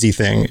this crazy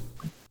thing.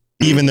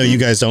 Even though you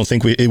guys don't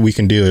think we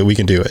can do it, we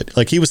can do it.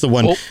 Like he was the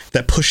one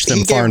that pushed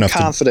them far enough.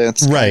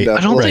 Confidence, right? I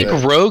don't think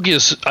Rogue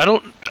is. I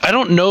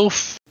don't know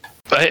if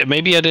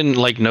maybe I didn't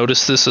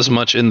notice this as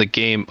much in the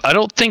game. I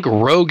don't think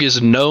Rogue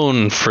is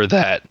known for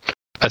that.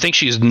 I think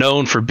she's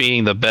known for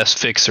being the best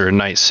fixer in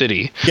Night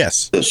City.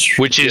 Yes,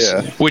 which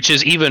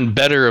is even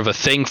better of a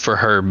thing for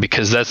her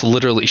because that's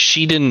literally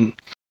she didn't.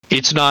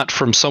 It's not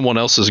from someone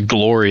else's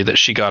glory that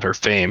she got her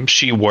fame.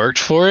 She worked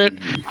for it,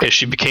 and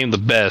she became the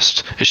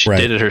best, and she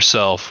did it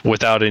herself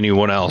without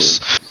anyone else.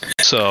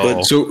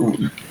 So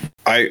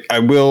I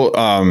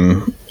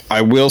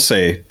will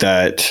say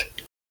that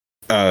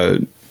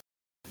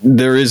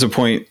there is a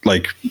point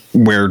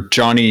where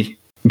Johnny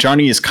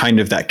is kind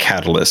of that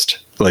catalyst.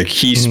 Like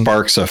he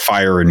sparks a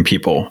fire in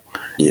people.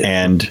 Yeah.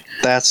 And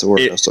That's the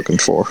word I was looking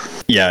for.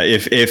 yeah,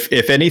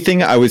 if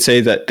anything, I would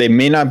say that they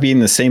may not be in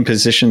the same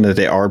position that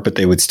they are, but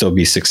they would still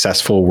be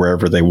successful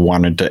wherever they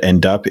wanted to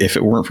end up if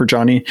it weren't for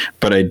Johnny.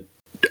 But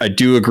I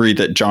do agree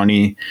that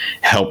Johnny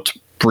helped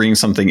bring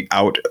something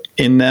out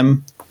in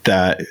them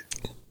that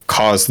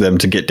caused them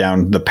to get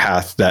down the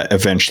path that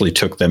eventually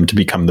took them to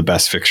become the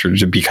best fixer,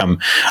 to become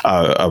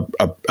an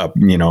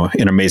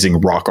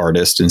amazing rock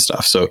artist and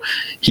stuff. So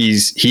he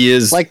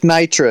is Like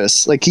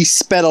Nitrous, like he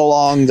sped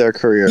along their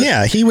career.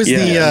 Yeah, he was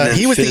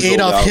the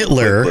Adolf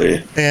Hitler,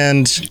 quickly.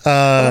 and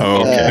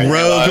okay.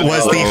 Rogue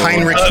was the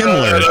Heinrich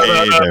Himmler.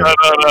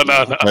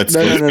 No. Let's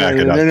back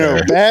it up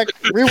there. Back,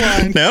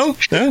 rewind. No.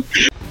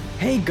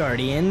 Hey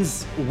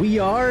Guardians, we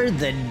are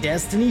the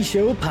Destiny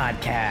Show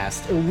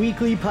Podcast, a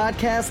weekly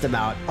podcast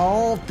about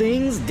all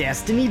things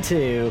Destiny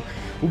 2.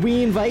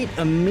 We invite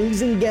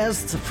amazing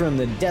guests from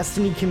the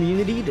Destiny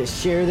community to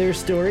share their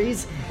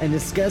stories and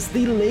discuss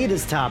the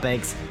latest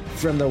topics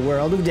from the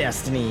world of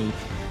Destiny.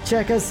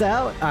 Check us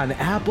out on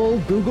Apple,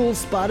 Google,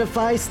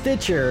 Spotify,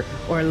 Stitcher,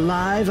 or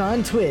live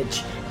on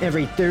Twitch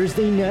every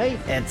Thursday night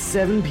at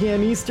 7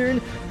 p.m.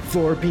 Eastern,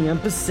 4 p.m.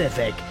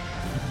 Pacific.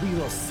 We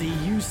will see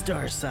you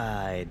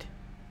Starside.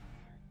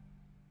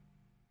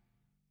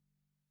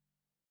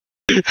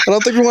 I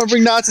don't think we want to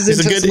bring Nazis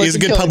into this. He's a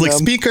good public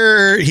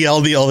speaker. He had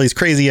all these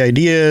crazy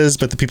ideas,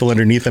 but the people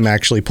underneath him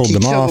actually pulled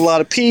them off. Killed a lot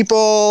of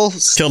people.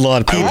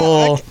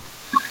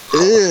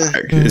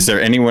 Is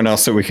there anyone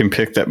else that we can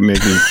pick that maybe?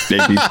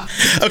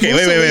 Okay,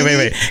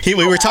 wait.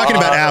 We were talking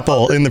about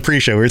Apple in the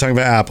pre-show. We were talking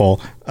about Apple.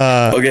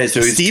 Okay, so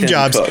he's Steve Tim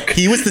Jobs. Cook.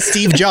 He was the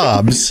Steve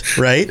Jobs,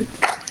 right?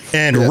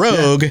 And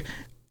Rogue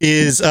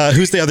is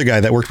who's the other guy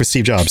that worked with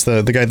Steve Jobs?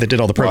 The guy that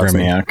did all the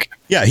programming. Wozniak.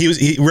 Yeah,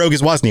 Rogue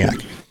is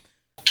Wozniak.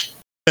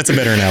 That's a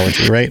better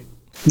analogy, right?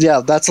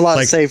 Yeah, that's a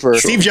lot safer.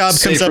 Steve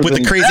Jobs comes up with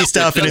the crazy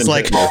stuff and it's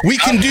like, we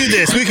can do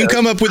this. We can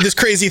come up with this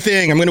crazy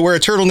thing. I'm going to wear a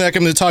turtleneck.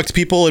 I'm going to talk to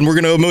people and we're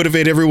going to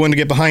motivate everyone to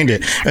get behind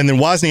it. And then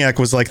Wozniak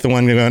was like the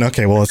one going,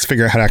 okay, well, let's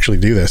figure out how to actually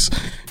do this.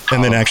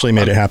 And then actually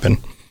made it happen.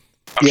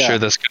 I'm sure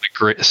that's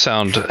going to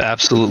sound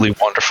absolutely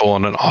wonderful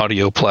on an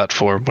audio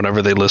platform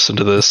whenever they listen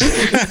to this.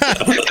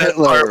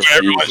 Hitler.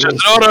 Everyone just,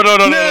 no,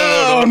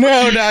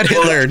 not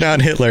Hitler.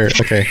 Not Hitler.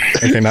 Okay,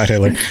 not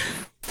Hitler.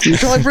 You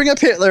can only bring up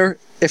Hitler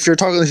if you're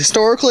talking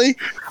historically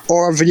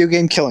or a video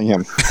game killing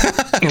him.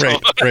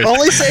 Right.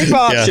 Only safe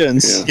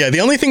options. Yeah, the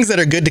only things that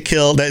are good to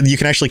kill that you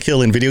can actually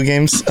kill in video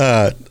games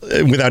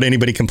without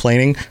anybody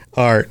complaining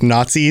are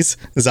Nazis,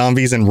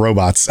 zombies, and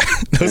robots.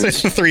 Those are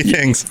the three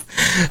things.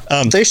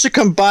 They should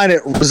combine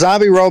it.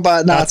 Zombie,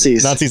 robot,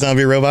 Nazis. Nazi,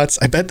 zombie, robots.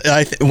 I bet.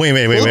 Wait.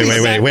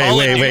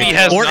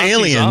 Or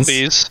aliens.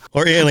 Zombies.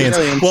 Or aliens.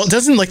 Well,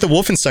 doesn't like the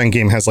Wolfenstein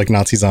game has like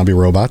Nazi zombie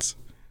robots?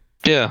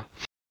 Yeah.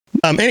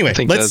 Anyway,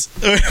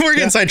 we're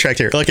getting sidetracked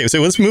here. Okay, so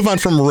let's move on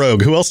from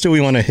Rogue. Who else do we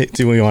want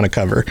to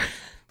cover?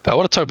 I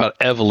want to talk about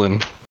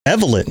Evelyn.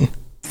 Evelyn.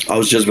 I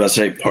was just about to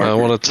say Parker. I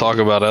want to talk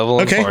about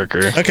Evelyn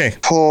Parker. Okay.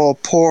 Poor.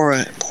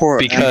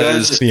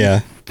 Because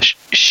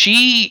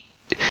she,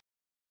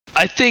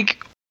 I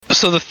think,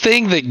 so the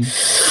thing that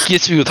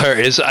gets me with her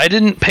is I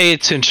didn't pay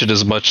attention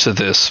as much to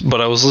this, but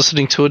I was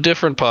listening to a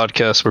different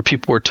podcast where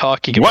people were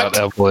talking about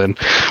Evelyn.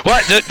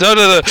 What?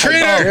 No. How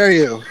dare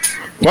you?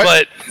 What?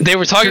 But they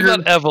were talking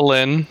about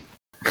Evelyn.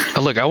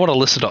 Look, I want to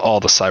listen to all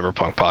the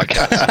Cyberpunk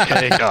podcasts.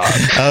 Okay,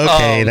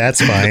 okay,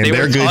 that's fine. They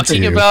They're were good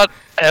talking about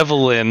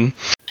Evelyn,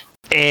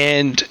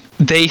 and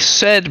they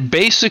said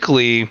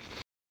basically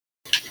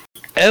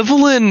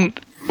Evelyn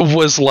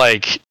was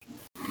like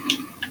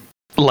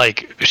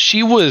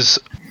she was.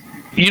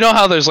 You know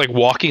how there's like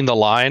walking the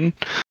line?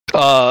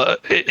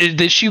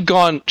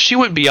 She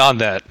went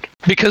beyond that,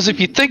 because if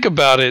you think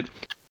about it,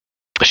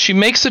 she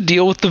makes a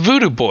deal with the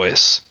Voodoo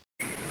Boys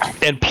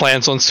and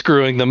plans on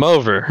screwing them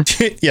over.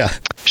 Yeah.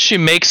 She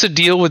makes a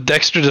deal with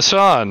Dexter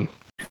Deshawn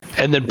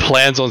and then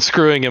plans on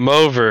screwing him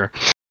over.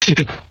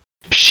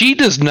 She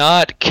does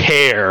not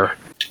care.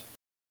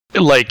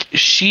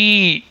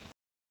 She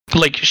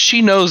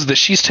knows that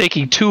she's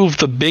taking two of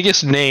the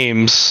biggest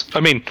names.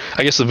 I mean,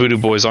 I guess the Voodoo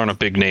Boys aren't a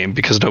big name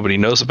because nobody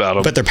knows about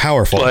them. But they're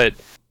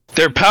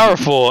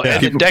powerful.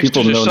 And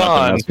Dexter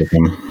Deshawn.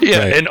 Yeah,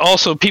 right. And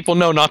also people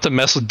know not to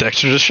mess with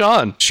Dexter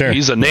Deshawn. Sure.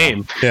 He's a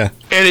name. Yeah.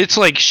 And it's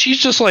like, she's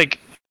just like,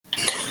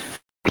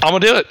 I'm going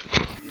to do it.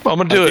 I'm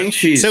going to do it.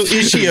 So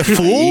is she a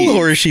fool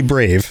or is she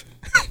brave?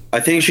 I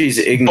think she's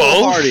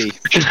ignorant.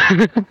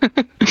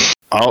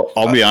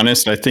 I'll be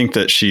honest. I think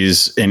that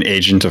she's an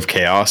agent of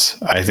chaos.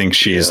 I think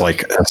she is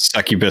like a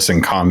succubus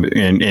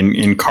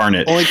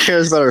incarnate. Only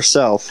cares about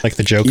herself, like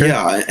the Joker.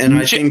 Yeah, and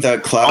I think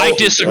that Cloud. I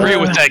disagree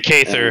with that,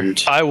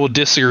 Kather. I will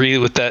disagree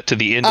with that to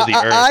the end of the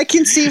earth. I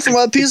can see from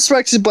other people's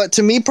perspectives, but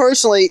to me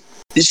personally,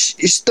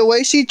 it's the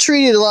way she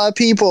treated a lot of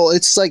people.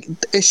 It's like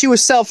she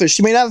was selfish.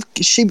 She may not.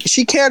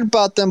 She cared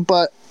about them,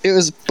 but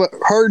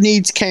her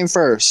needs came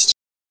first.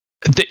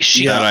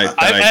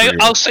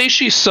 I'll say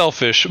she's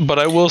selfish, but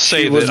I will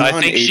say that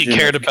I think she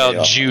cared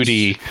about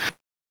Judy.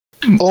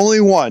 Only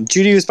one.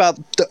 Judy was about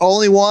the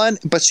only one,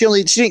 but she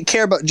didn't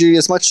care about Judy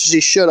as much as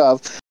she should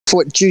have. for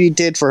what Judy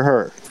did for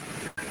her.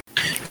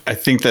 I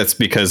think that's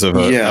because of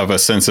a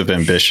sense of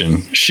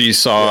ambition. She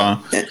saw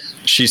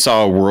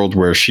a world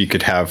where she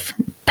could have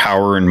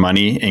power and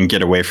money and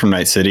get away from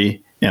Night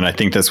City, and I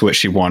think that's what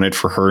she wanted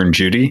for her and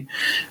Judy.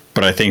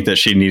 But I think that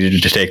she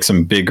needed to take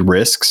some big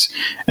risks,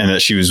 and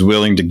that she was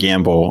willing to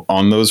gamble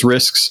on those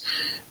risks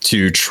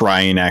to try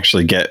and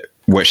actually get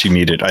what she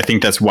needed. I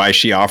think that's why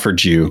she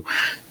offered you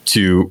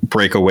to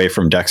break away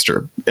from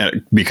Dexter,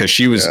 because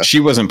she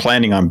wasn't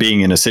planning on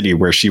being in a city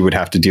where she would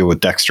have to deal with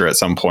Dexter at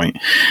some point.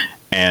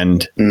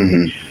 And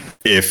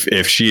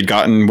if she had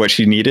gotten what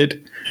she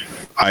needed,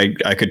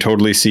 I could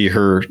totally see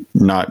her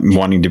not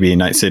wanting to be in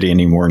Night City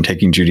anymore and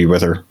taking Judy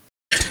with her.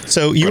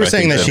 So you were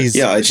saying that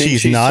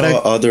she's not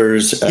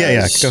others. Go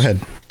ahead.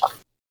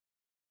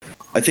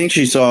 I think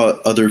she saw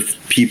other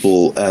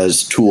people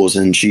as tools,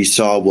 and she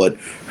saw what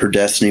her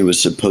destiny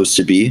was supposed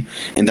to be,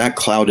 and that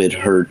clouded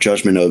her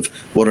judgment of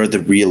what are the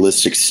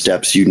realistic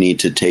steps you need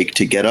to take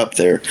to get up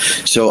there.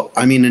 So,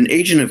 I mean, an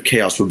agent of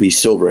chaos would be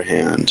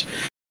Silverhand,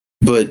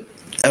 but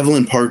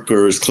Evelyn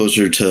Parker is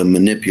closer to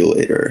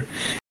manipulator.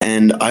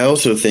 And I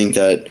also think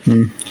that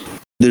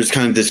there's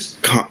kind of this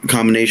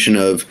combination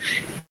of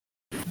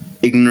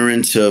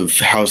ignorance of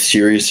how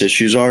serious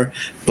issues are,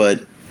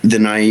 but the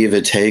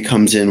naivete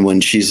comes in when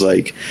she's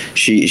like,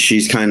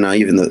 she's kind of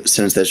naive in the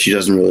sense that she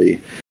doesn't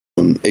really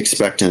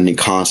expect any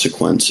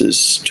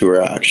consequences to her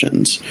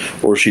actions,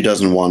 or she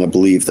doesn't want to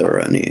believe there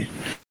are any.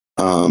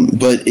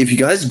 But if you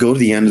guys go to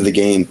the end of the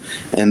game,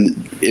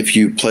 and if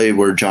you play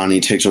where Johnny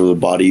takes over the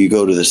body, you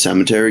go to the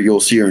cemetery,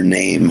 you'll see her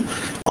name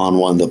on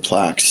one of the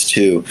plaques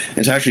too.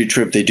 It's actually a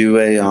trip. They do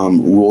a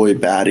Roy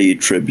Batty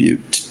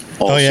tribute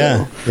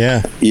also.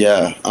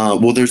 Yeah.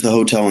 Well, there's the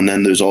hotel, and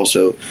then there's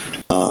also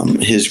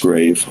his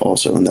grave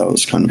also, and that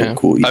was kind of a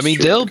cool Easter egg.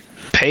 They'll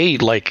pay,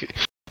 like,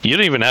 you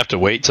don't even have to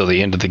wait till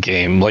the end of the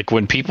game. Like,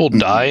 when people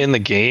die in the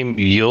game,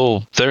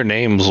 their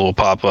names will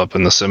pop up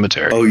in the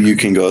cemetery. Oh, you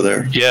can go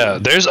there? Yeah,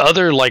 there's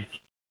other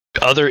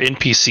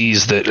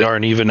NPCs that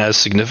aren't even as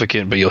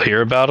significant, but you'll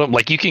hear about them.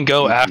 Like, you can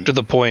go after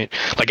the point,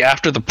 like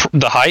after the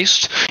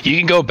heist, you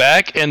can go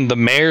back, and the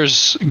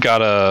mayor's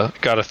got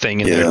a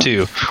thing in there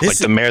too. Like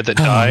the mayor that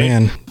died.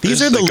 Man.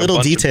 These are the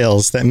little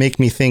details that make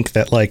me think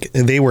that like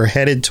they were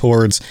headed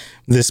towards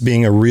this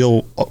being a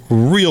real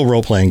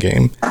role playing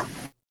game,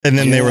 and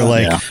then they were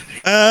like,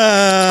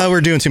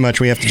 "We're doing too much.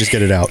 We have to just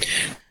get it out."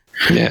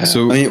 Yeah.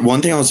 So I mean,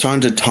 one thing I was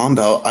talking to Tom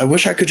about, I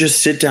wish I could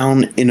just sit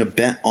down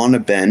on a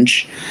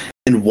bench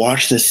and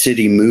watch the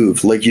city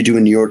move like you do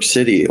in New York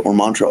City or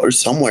Montreal or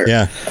somewhere.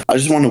 Yeah. I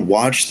just want to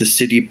watch the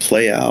city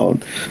play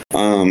out.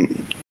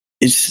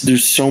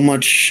 There's so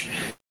much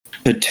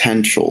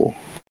potential,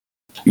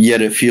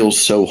 yet it feels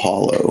so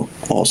hollow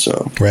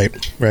also. Right.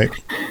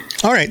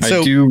 All right.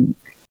 So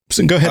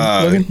go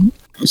ahead, Logan.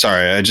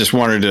 Sorry, I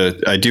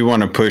do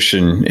want to push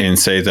and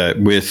say that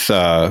with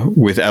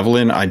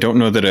Evelyn, I don't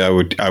know that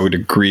I would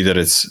agree that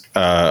it's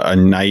a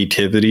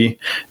naivety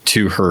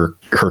to her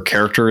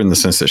character in the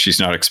sense that she's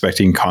not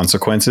expecting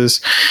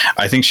consequences.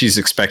 I think she's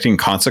expecting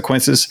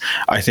consequences.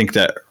 I think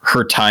that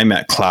her time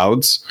at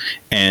Clouds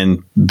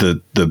and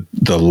the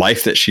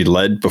life that she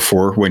led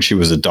before when she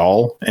was a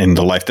doll, and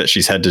the life that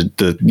she's had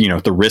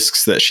the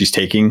risks that she's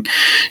taking,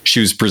 she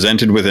was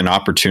presented with an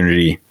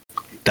opportunity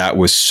that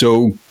was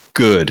so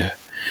good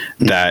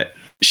that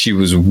she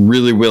was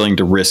really willing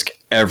to risk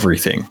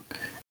everything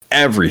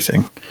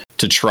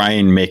to try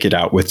and make it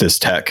out with this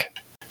tech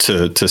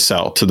to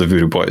sell to the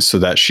Voodoo Boys so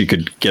that she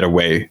could get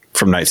away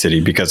from Night City,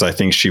 because I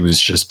think she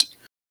was just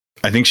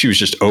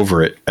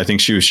over it. I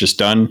think she was just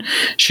done.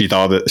 She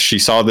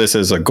saw this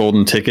as a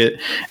golden ticket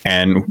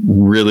and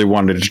really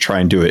wanted to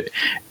try and do it.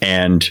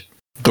 And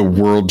the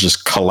world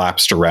just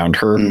collapsed around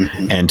her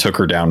and took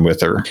her down with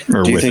her.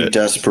 Do you think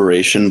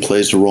desperation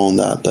plays a role in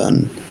that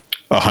then?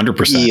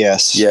 100%.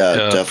 Yes. Yeah,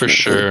 definitely. For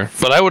sure.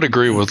 But I would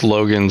agree with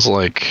Logan's,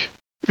 like,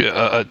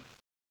 I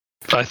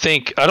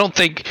think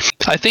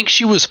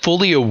she was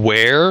fully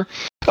aware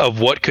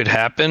of what could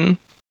happen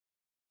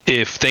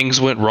if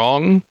things went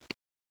wrong,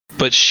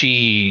 but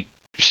she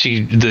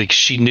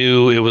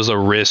knew it was a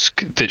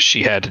risk that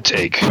she had to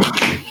take.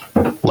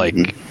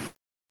 Like,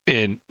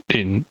 do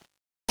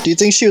you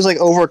think she was like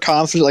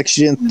overconfident, like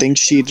she didn't think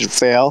she'd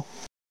fail?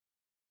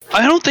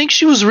 I don't think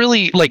she was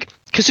really like,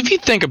 because if you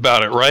think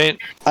about it, right?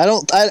 I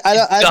didn't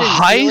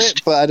heist,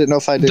 it, but I didn't know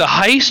if I did. The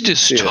heist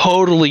is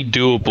totally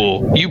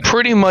doable. You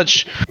pretty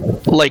much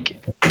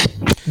like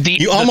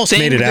the almost thing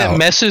made it that out.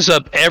 Messes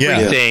up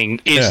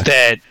everything is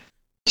that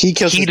he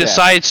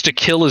decides to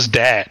kill his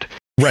dad.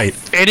 Right.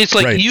 And it's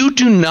like, you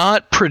do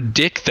not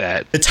predict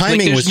that. The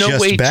timing was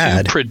just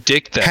bad. To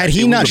predict that. Had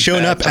he not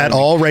shown up at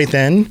all right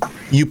then,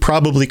 you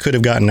probably could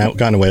have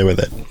gotten away with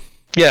it.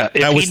 Yeah,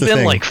 if he'd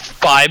been like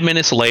 5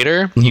 minutes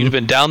later, you'd have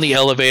been down the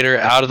elevator,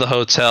 out of the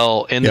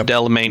hotel, in the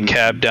Delamain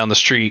cab down the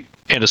street,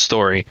 in a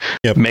story,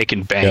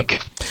 making bank.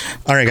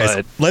 All right,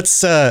 guys,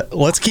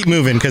 let's keep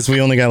moving because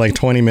we only got like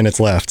 20 minutes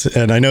left,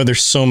 and I know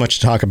there's so much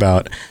to talk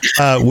about.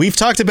 We've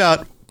talked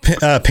about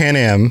Pan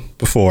Am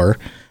before.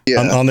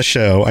 on the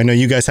show. I know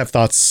you guys have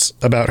thoughts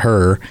about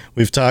her.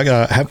 We've talked.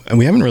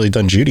 We haven't really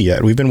done Judy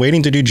yet. We've been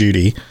waiting to do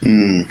Judy.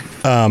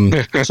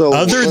 So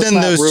Other than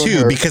not those ruin two,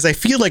 her. because I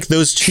feel like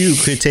those two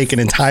could take an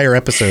entire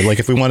episode. Like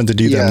if we wanted to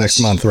do them next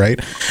month, right?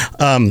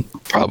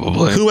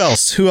 Probably. Who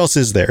else? Who else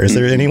is there? Is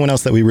there anyone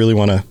else that we really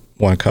want to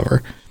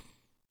cover?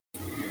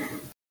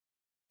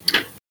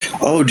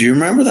 Oh, do you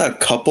remember that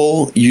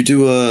couple? You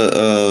do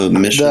a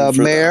mission The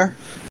for mayor, them?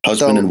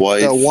 Husband and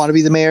wife. The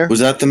wannabe the mayor. Was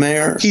that the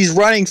mayor? He's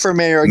running for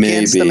mayor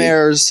against the Maybe.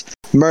 mayor's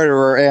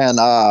murderer and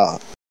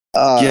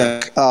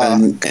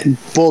and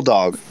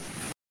bulldog.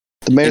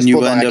 The mayor's and you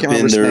bulldog. I end can't up in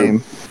remember his their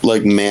name.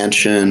 like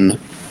mansion.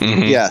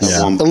 Yes,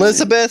 At one point.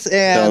 Elizabeth, That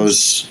and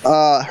was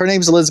her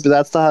name's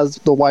Elizabeth. That's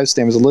the wife's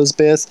name is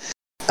Elizabeth,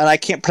 and I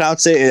can't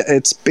pronounce it.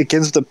 It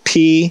begins with a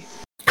P.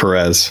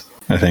 Perez,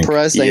 I think.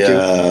 Perez, thank you.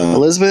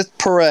 Elizabeth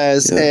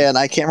Perez, and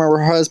I can't remember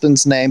her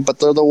husband's name, but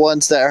they're the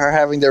ones that are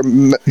having their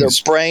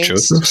brains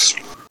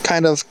Joseph?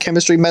 kind of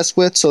chemistry messed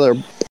with. So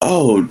they're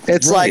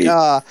it's right.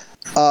 like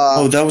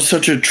that was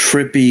such a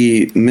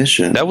trippy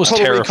mission. That was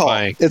Total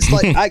terrifying. Recall. It's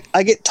like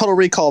I get Total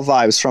Recall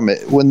vibes from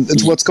it when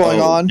it's what's going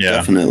on. Yeah.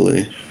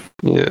 Definitely.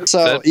 Yeah.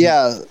 So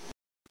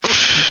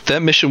that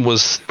mission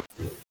was,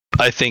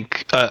 I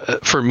think,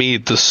 for me,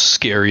 the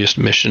scariest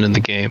mission in the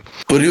game.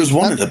 But it was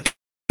one of the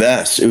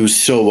best. It was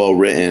so well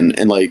written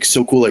and like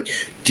so cool. Like,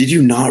 did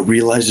you not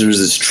realize there was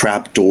this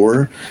trap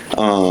door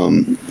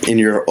in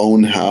your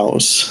own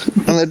house?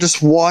 and they're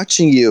just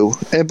watching you.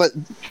 But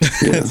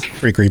It's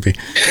pretty creepy.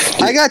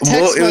 I got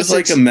text it was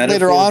like message a metaphor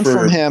later on for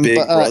from him. Big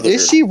But Brother.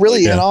 is she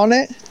really in on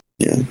it?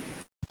 Yeah.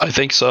 I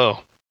think so.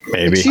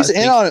 Maybe. She's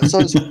in on it. So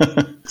it's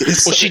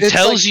Well, she it's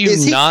tells like, you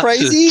is he not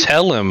crazy? to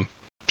tell him.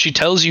 She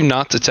tells you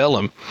not to tell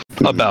him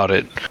about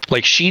it.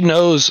 Like she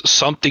knows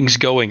something's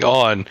going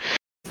on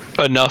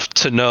enough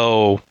to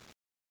know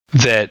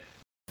that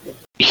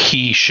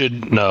he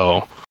should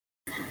know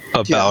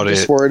about I'm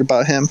just it. worried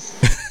about him.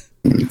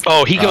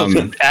 Oh, he goes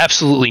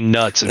absolutely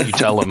nuts if you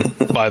tell him.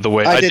 By the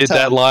way, I did tell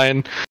that him.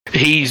 line.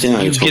 You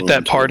totally get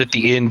that part at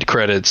the end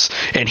credits,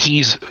 and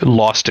he's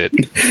lost it.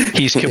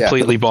 He's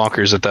completely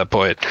bonkers at that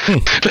point.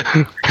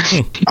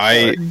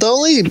 The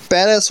only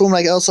badass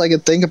woman else I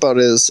could think about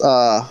is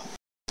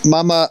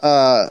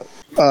Mama.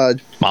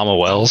 Mama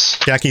Wells.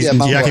 Jackie's Yeah,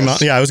 Mom Jackie.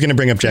 was. I was going to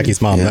bring up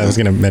Jackie's mom. I was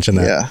going to mention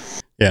that. Yeah.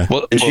 Yeah.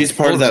 Well, And she's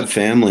part of that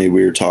family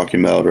we were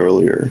talking about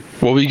earlier.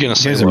 What were you going to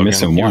say? guys are Logan?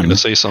 missing You were one. going to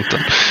say something.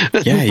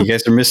 Yeah, you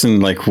guys are missing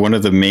like one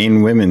of the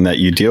main women that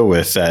you deal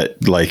with.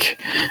 That like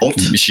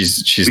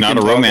she's not a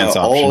can talk romance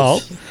about option.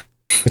 Alt.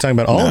 You're talking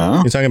about all? No.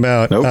 You're talking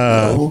about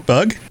Nope.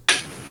 Bug?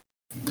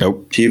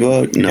 Nope.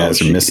 T-Bug? You No,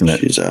 guys are missing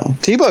it. She's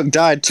out. T-Bug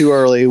died too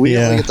early. We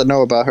Yeah. didn't get to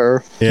know about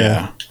her.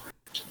 Yeah.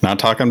 Not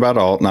talking about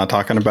Alt. Not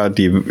talking about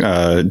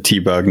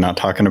T-Bug. Not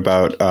talking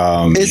about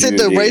Is it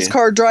the Judy. race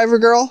car driver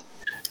girl?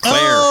 Claire.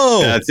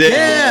 Oh, That's it.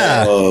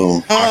 yeah.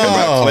 Oh, Talking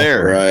about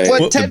Claire. right.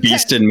 What The Ted-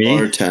 beast in me.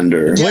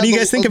 Bartender. Yeah, What do you the-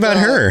 guys think the- about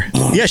her?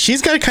 Yeah,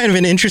 she's got kind of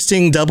an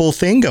interesting double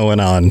thing going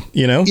on,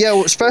 you know? Yeah,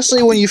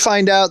 especially when you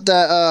find out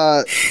that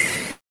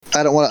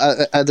I don't want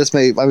to. This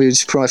may I mean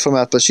just put my foot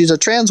out, but she's a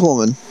trans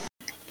woman.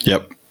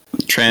 Yep.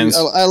 Trans.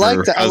 I like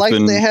her that. I like that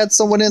husband- they had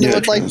someone in there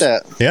with like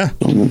that. Yeah.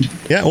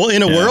 Yeah. Well,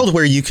 in a world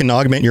where you can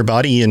augment your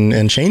body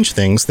and change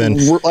things, then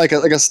Like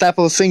a snap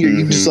of a finger, you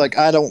can just like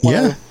I don't want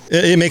yeah,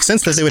 it makes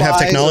sense that they would have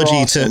Spies are technology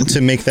awesome. to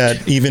make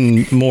that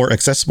even more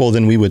accessible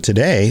than we would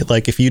today.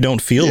 Like if you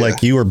don't feel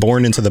like you were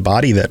born into the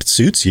body that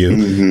suits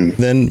you,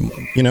 then,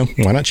 you know,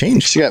 why not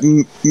change? She got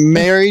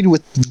married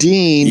with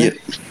Dean. Yeah.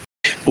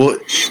 Well,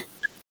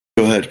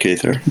 go ahead,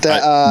 Kather.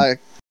 That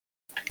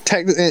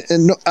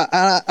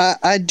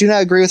I do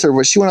not agree with her,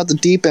 but she went out the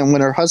deep end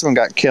when her husband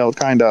got killed.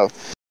 Kind of.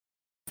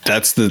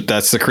 That's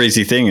the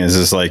crazy thing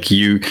is like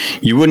you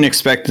wouldn't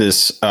expect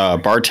this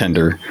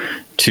bartender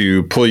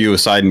to pull you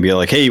aside and be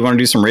like, hey, you want to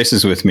do some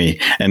races with me?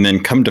 And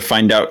then come to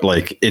find out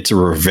like it's a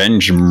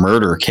revenge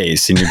murder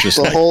case. And you're just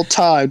The like, whole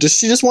time,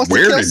 she just wants to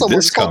where kill did someone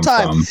this this whole come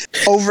time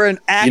from? over an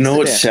accident. You know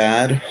what's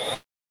sad?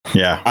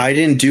 Yeah. I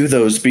didn't do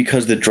those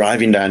because the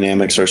driving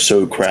dynamics are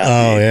so crappy.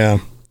 Oh, yeah.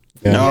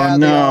 Yeah,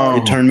 No.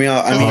 It turned me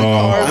off. I mean,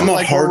 I'm a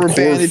like rubber hardcore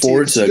banded to you.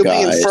 Forza You'll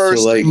be in guy,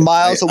 first, so like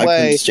miles I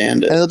away, couldn't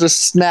stand and it. they'll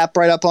just snap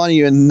right up on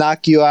you and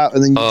knock you out,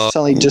 and then you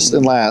suddenly just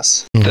in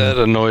last. That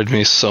annoyed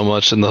me so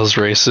much in those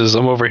races.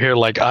 I'm over here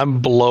like I'm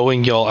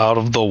blowing y'all out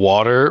of the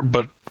water,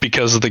 but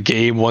because the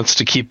game wants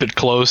to keep it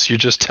close, you're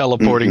just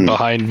teleporting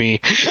behind me.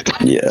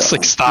 Yeah. It's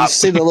like You stop.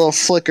 see the little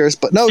flickers,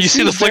 but no, You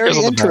see the she's very flickers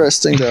on the map.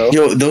 interesting though.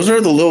 Yo, those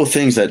are the little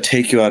things that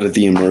take you out of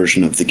the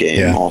immersion of the game.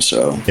 Yeah.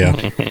 Also, Yeah.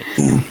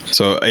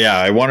 So yeah,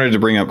 I wanted to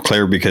bring up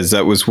Claire because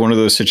that was one of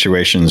those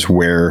situations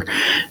where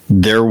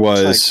there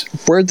was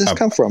Where'd this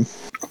come from?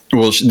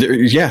 well,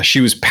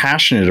 she was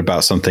passionate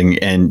about something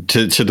and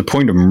to the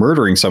point of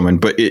murdering someone.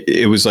 But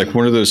it was like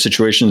one of those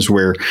situations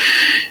where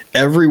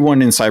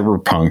everyone in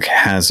Cyberpunk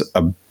has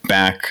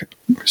back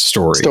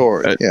story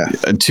yeah.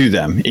 To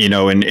them, you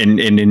know, and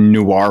in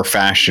noir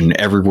fashion,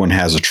 everyone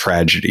has a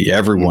tragedy.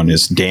 Everyone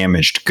is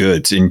damaged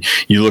goods. And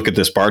you look at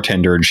this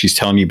bartender and she's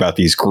telling you about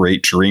these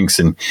great drinks,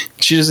 and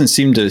she doesn't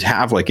seem to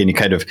have like any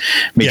kind of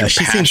major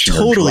she seems passion or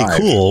totally drive.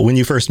 cool when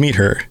you first meet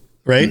her,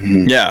 right?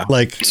 Yeah.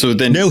 Like, so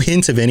then no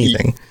hint of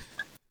anything.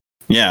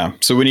 Yeah.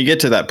 So when you get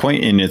to that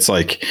point and it's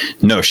like,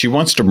 no, she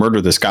wants to murder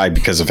this guy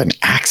because of an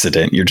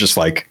accident, you're just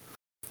like,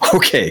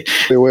 okay,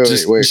 wait.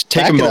 just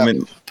take Back a it up.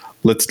 moment.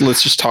 Let's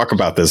just talk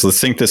about this.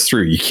 Let's think this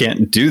through. You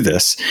can't do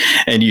this.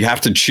 And you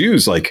have to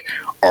choose, like,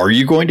 are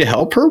you going to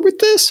help her with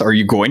this? Are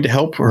you going to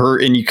help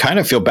her? And you kind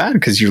of feel bad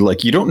because you're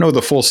like, you don't know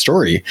the full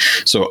story.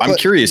 So I'm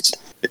curious.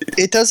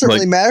 It doesn't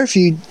really matter if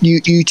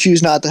you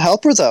choose not to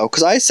help her, though,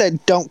 because I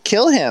said don't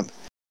kill him.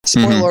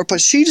 Spoiler alert,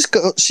 but she just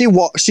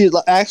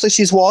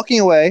she's walking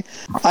away.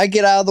 I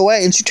get out of the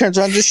way and she turns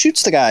around and just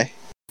shoots the guy.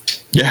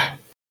 Yeah.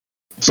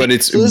 But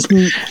it's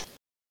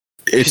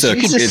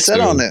set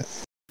on it.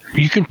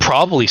 You can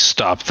probably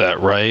stop that,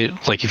 right?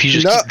 Like if you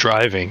just keep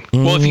driving.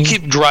 Well, if you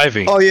keep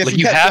driving, like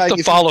you have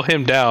to follow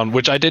him down,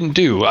 which I didn't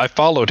do. I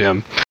followed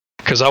him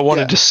because I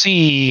wanted to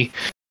see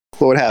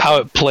how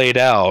it played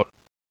out.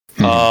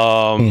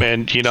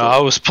 And you know, I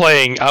was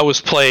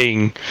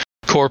playing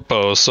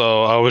Corpo,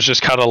 so I was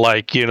just kind of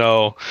like, you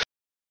know,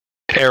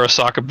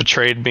 Arasaka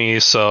betrayed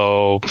me,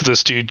 so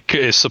this dude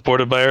is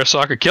supported by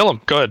Arasaka. Kill him.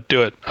 Go ahead,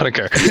 do it. I don't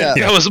care. Yeah.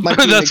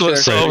 That's what.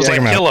 So I was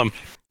like, kill him.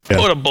 Yeah.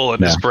 Put a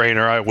bullet in his brain,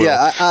 or I will.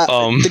 Yeah,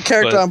 the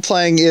character I'm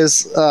playing is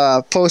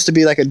supposed to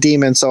be like a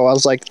demon, so I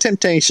was like,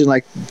 temptation,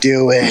 like,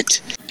 do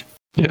it.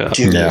 Yeah.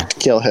 Do it.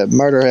 Kill him.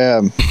 Murder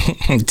him.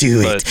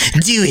 Do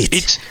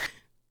it.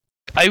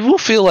 I will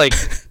feel like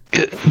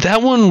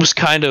that one was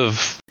kind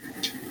of...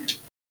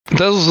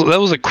 That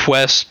was a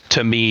quest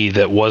to me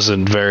that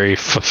wasn't very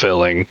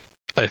fulfilling,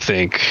 I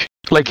think.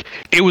 Like,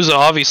 it was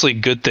obviously a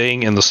good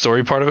thing, and the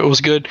story part of it was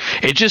good.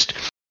 It just...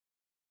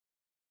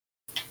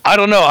 I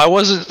don't know. I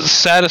wasn't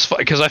satisfied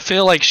because I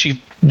feel like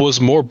she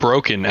was more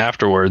broken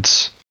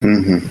afterwards.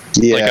 Mm-hmm.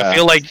 Yeah. Like, I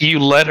feel like you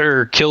let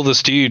her kill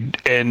this dude,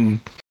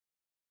 and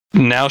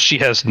now she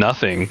has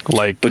nothing.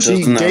 Like, But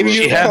doesn't that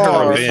she had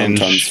her revenge.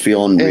 sometimes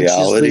feel in And she's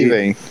reality?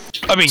 leaving.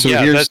 I mean,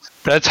 So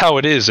that's how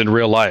it is in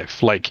real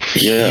life. Like,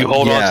 you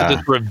hold on to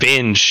this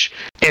revenge,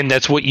 and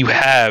that's what you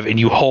have, and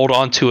you hold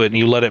on to it, and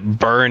you let it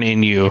burn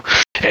in you.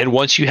 And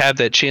once you have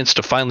that chance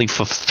to finally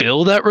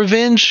fulfill that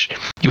revenge,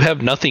 you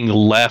have nothing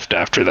left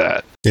after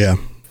that. Yeah.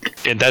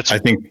 And I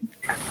think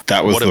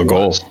that was the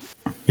goal.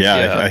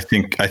 Yeah, I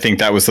think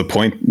that was the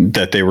point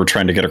that they were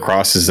trying to get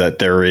across, is that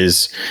there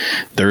is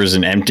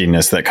an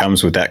emptiness that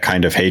comes with that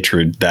kind of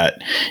hatred,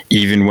 that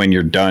even when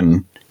you're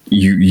done,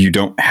 you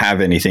don't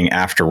have anything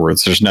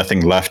afterwards. There's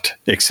nothing left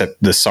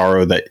except the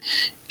sorrow that,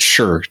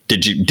 sure,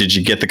 did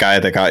you get the guy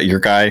that got your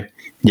guy?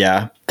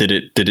 Yeah. Did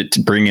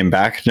it bring him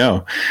back?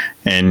 No.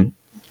 And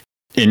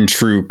in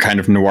true kind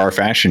of noir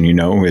fashion, you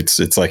know,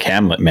 it's like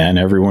Hamlet, man.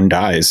 Everyone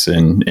dies,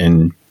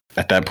 and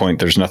at that point,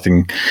 there's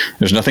nothing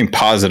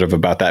positive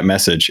about that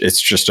message.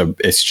 It's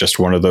just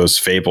one of those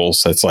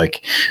fables that's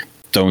like,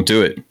 don't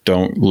do it.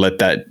 Don't let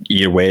that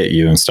eat away at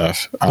you and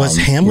stuff. Was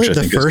Hamlet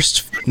the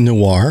first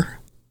noir?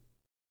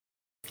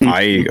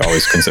 I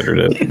always considered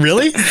it.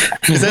 Really?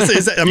 Is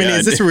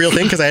this a real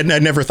thing? Because I'd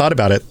never thought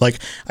about it. Like,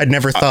 I'd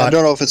never thought. I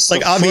don't know if it's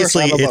like,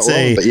 obviously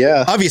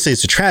obviously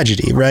it's a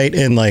tragedy, right?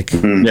 And like,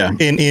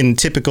 in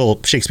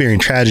typical Shakespearean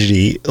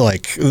tragedy,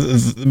 like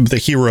the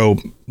hero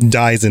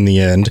dies in the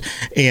end,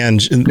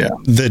 and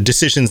the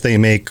decisions they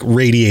make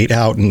radiate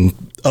out, and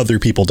other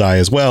people die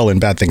as well,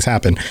 and bad things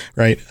happen,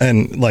 right?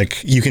 And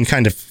like, you can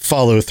kind of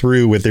follow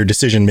through with their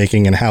decision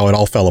making and how it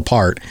all fell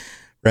apart,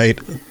 right?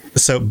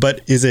 So,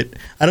 but is it,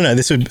 I don't know,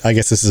 I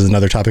guess this is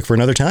another topic for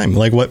another time.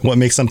 Like, what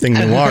makes something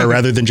noir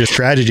rather than just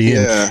tragedy?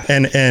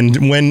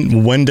 And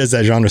when does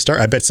that genre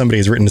start? I bet somebody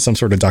has written some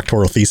sort of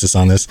doctoral thesis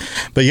on this,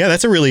 but yeah,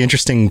 that's a really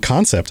interesting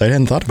concept. I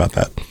hadn't thought about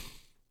that.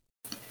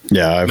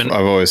 Yeah. I've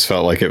always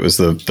felt like it was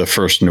the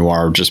first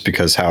noir, just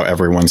because how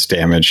everyone's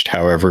damaged,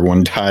 how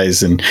everyone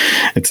dies. And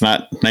it's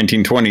not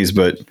 1920s,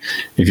 but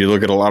if you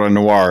look at a lot of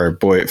noir,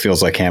 boy, it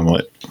feels like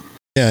Hamlet.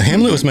 Yeah.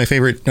 Hamlet was my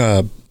favorite,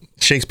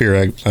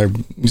 Shakespeare. I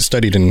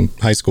studied in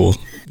high school.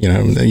 You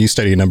know, you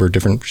study a number of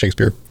different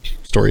Shakespeare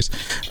stories.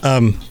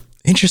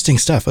 Interesting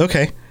stuff.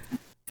 Okay.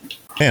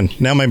 Man,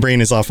 now my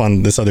brain is off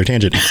on this other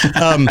tangent.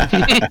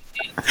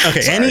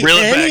 Okay.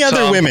 Any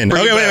other women?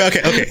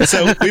 Okay.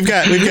 So we've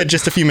got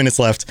just a few minutes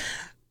left.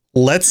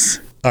 Let's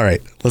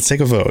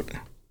take a vote.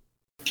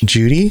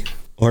 Judy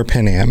or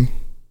Panam?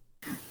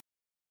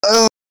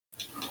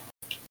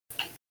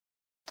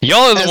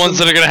 Y'all are the ones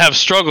that are going to have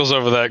struggles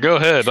over that. Go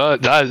ahead.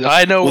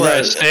 I know where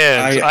I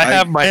stand. I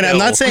have my. And I'm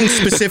not saying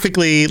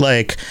specifically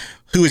like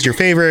who is your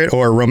favorite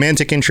or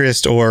romantic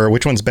interest or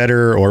which one's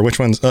better or which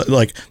one's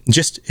like,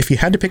 just if you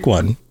had to pick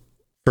one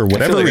for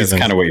whatever reason.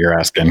 That's kind of what you're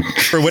asking.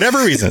 For whatever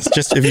reasons,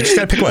 just if you just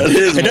got to pick one.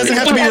 It doesn't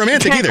have to be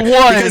romantic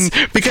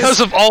either. Because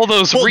of all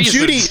those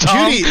reasons.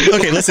 Judy.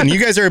 Okay, listen. You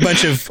guys are a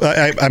bunch of.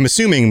 I'm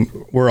assuming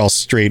we're all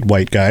straight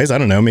white guys. I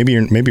don't know. Maybe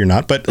you're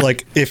not. But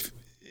like if.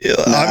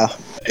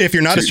 if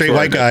you're not a straight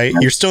white guy,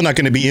 you're still not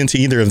going to be into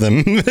either of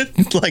them,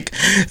 like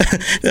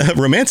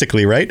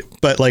romantically, right?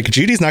 But like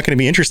Judy's not going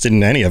to be interested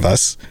in any of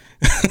us,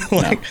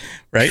 like,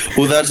 right?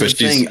 Well, that's the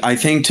thing. I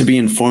think to be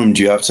informed,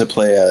 you have to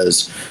play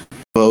as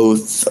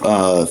both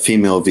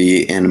female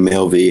V and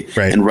male V.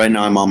 Right. And right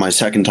now I'm on my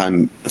second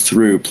time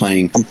through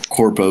playing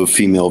Corpo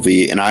female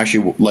V, and I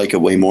actually like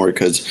it way more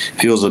because it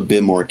feels a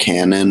bit more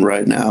canon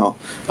right now.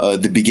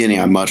 The beginning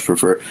I much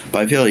prefer,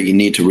 but I feel like you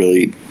need to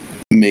really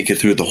make it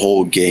through the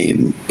whole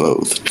game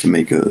both to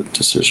make a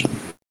decision.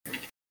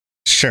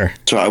 Sure.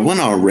 So I went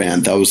on a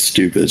rant. That was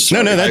stupid.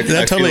 No,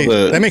 that totally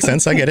that makes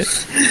sense. I get it.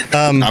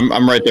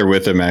 I'm right there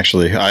with him.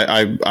 Actually,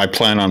 I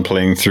plan on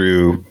playing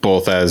through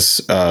both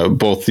as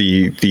both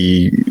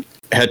the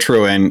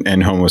hetero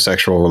and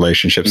homosexual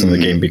relationships in the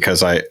game,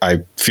 because I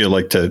feel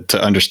like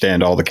to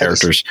understand all the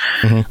characters,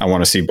 I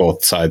want to see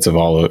both sides of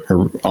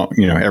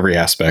every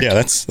aspect. Yeah,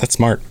 that's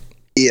smart.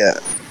 Yeah.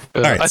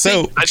 All right.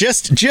 So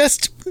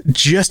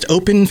just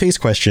open face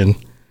question: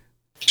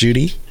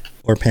 Judy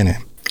or Pan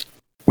Am?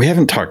 We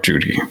haven't talked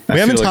Judy. We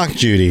haven't talked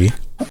Judy.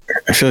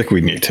 I feel like we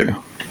need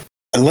to.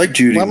 I like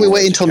Judy. Why don't we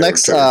wait until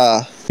next? You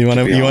want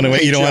to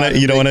wait? You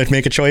don't want to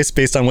make a choice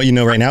based on what you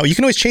know right now. You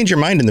can always change your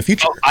mind in the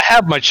future. Oh, I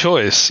have my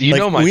choice. You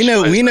know my we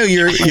know choice. We know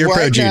you're Right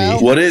pro Judy. now,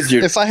 What is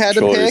your If I had to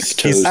choice,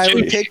 pick, Toast? I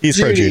would pick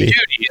He's pro Judy.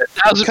 Judy.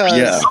 1,000%.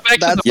 Yeah. Go back to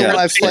That's the what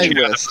I first played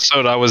with.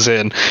 episode I was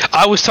in.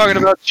 I was talking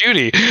about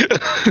Judy.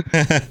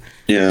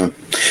 Yeah,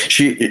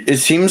 it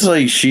seems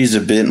like she's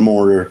a bit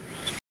more.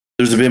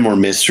 There's a bit more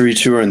mystery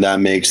to her, and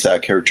that makes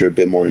that character a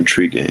bit more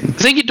intriguing.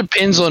 I think it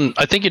depends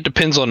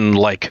on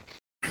like,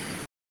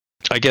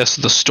 I guess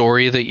the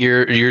story that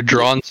you're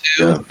drawn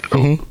to,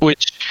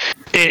 which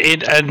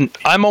and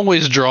I'm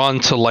always drawn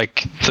to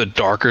like the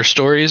darker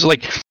stories.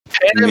 Like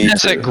Pan Am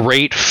has that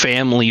great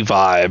family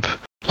vibe,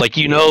 like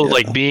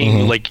like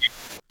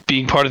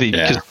being part of the.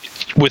 Cause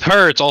with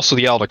her, it's also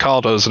the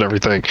Aldecados and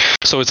everything,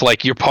 so it's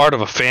like you're part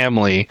of a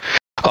family.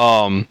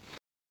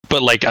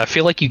 But like I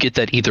feel like you get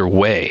that either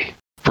way,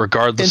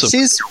 regardless of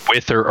if you're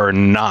with her or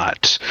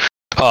not.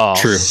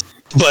 True.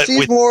 But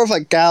she's more of a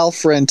gal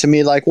friend to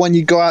me. Like when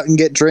you go out and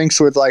get drinks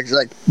with, like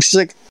she's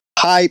like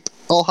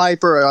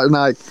hyper,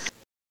 and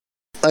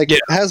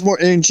has more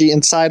energy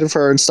inside of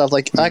her and stuff.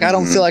 Like I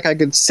don't feel like I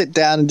could sit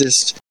down and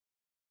just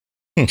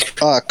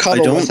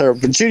cuddle with her.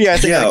 But Judy, I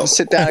think I can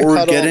sit down and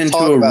cuddle get into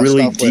a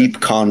really deep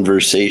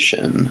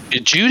conversation.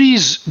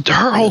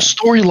 Her whole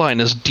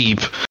storyline is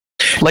deep.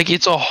 Like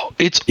it's her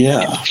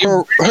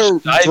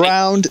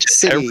drowned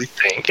city,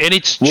 everything. And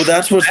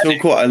that's what's so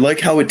cool. I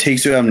like how it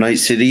takes you out of Night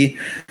City,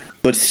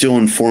 but still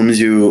informs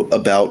you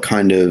about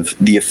kind of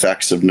the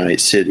effects of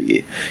Night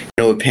City.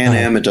 With Pan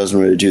Am, it doesn't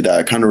really do that.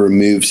 It kind of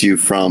removes you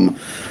from,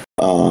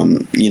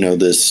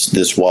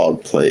 this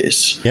wild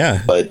place.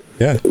 Yeah, but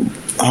I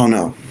don't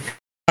know.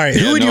 All right,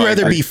 who would you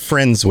rather be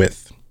friends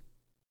with?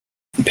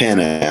 Pan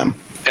Am.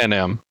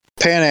 Yeah,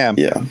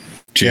 Yeah,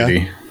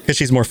 Judy, because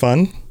she's more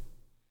fun.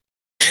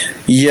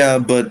 Yeah,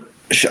 but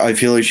I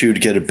feel like she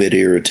would get a bit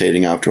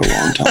irritating after a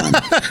long time.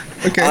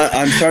 Okay.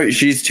 I'm sorry,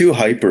 she's too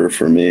hyper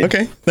for me.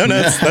 Okay, no,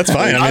 that's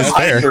fine. I mean, it's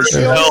fair.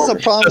 She also has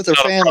a problem with her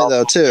family,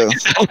 though, too.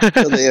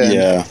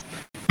 Yeah,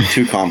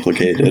 too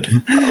complicated.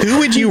 Who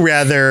would you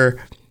rather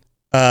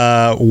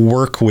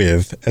work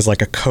with as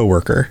like a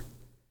coworker?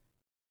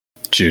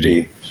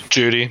 Judy.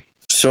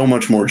 So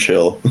much more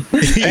chill.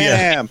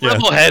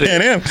 Level-headed.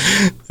 Pan Am.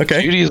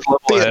 Okay. Judy is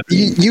level-headed.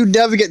 You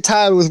never get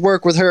tired with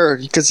work with her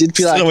because you'd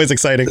be like, it's always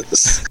exciting.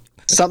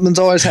 Something's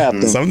always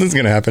happening. Something's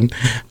gonna happen.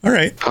 All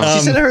right.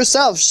 She said it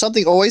herself.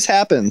 Something always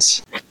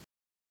happens.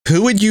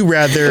 Who would you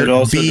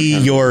rather be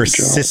your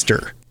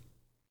sister?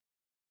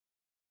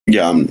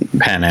 Yeah, I'm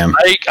Pan Am.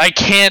 I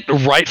can't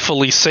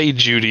rightfully say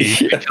Judy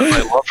because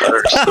I love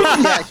her.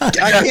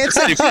 I can't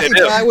say Judy,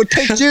 but I would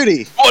pick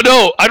Judy. Oh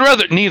no, I'd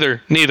rather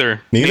neither.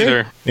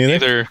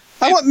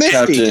 I want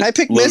Misty. Can I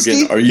pick Logan,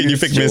 Misty? Are you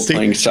pick still Misty?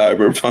 playing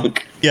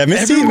Cyberpunk? Yeah,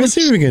 Misty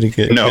would be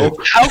good. No.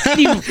 How can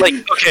you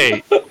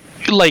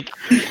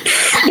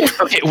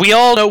we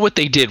all know what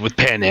they did with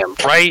Pan Am,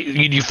 right?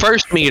 You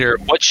first meet her,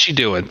 what's she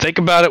doing? Think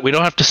about it. We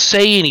don't have to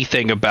say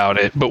anything about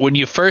it, but when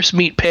you first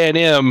meet Pan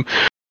Am,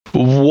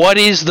 what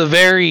is the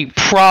very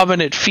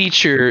prominent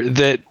feature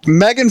that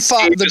Megan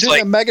Fox? They're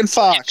doing a Megan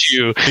Fox.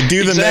 You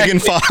do the Megan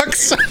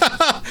Fox.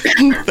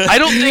 I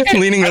don't think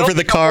leaning over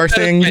the car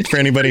thing for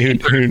anybody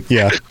who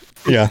yeah.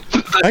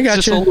 I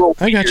got you. All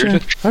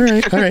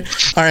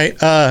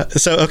right.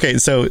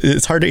 So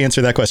it's hard to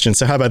answer that question.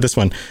 So how about this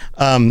one?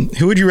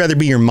 Who would you rather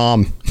be your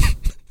mom?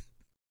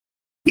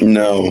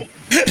 No.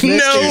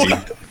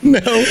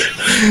 No.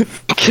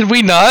 Can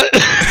we not?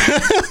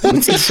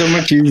 This is so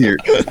much easier.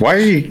 Why are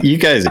you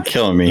guys are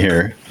killing me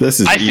here?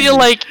 This is. I feel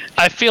like.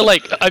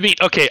 I mean,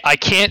 okay. I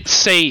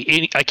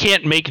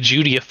can't make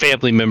Judy a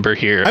family member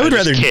here. I would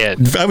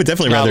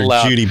definitely rather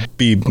Judy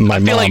be my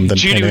mom. I feel like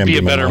Judy would be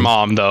a better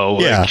mom, though.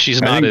 Yeah, like,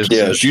 she's not as.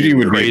 Yeah, Judy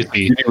would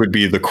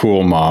be the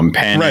cool mom.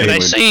 Can I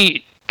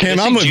say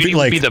mom would Judy be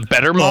like be the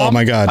better mom? Oh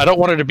my god! I don't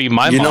want her to be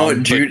my mom. You know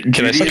what? Judy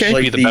can I say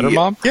like be the better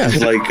mom? Yeah,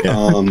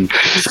 like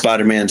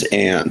Spider-Man's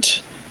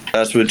aunt.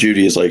 That's what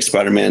Judy is like.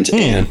 Spider-Man's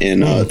aunt in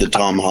the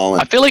Tom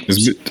Holland. I feel like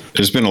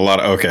there's been a lot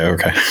of okay.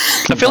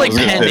 I feel like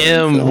Pan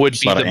M would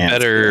be the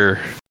better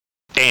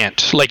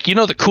aunt. Like, you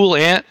know, the cool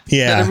aunt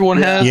that everyone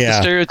has,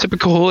 the stereotypical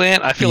cool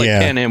aunt. I feel like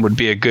Pan M would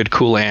be a good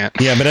cool aunt.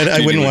 Yeah, but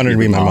I wouldn't want her to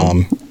be my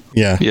mom.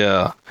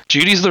 Yeah.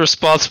 Judy's the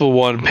responsible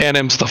one. Pan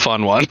M's the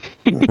fun one.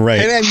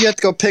 Right. Pan M you have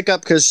to go pick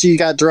up because she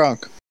got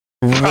drunk.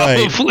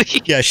 Right. Probably.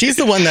 Yeah, she's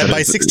the one that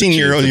by 16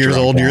 years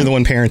old, you're the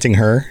one parenting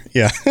her.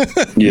 Yeah.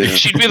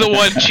 She'd be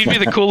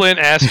the cool aunt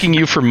asking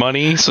you for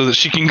money so that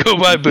she can go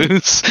buy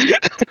booze.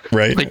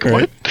 Right. Like,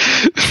 right. what?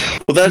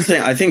 Well, that's the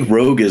thing. I think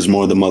Rogue is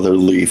more the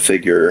motherly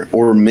figure,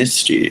 or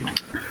Misty.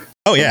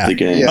 Oh yeah.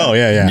 Oh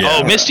yeah.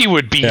 Oh, Misty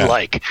would be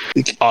like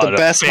the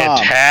best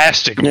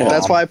fantastic mom.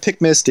 That's why I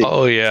picked Misty.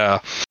 Oh yeah.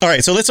 All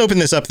right, so let's open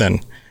this up then.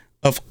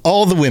 Of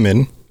all the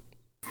women,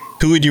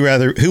 who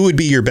would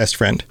be your best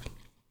friend?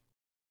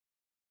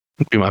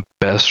 Be my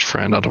best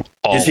friend out of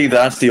all. You see,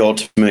 that's the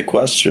ultimate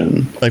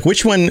question. Like,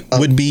 which one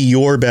would be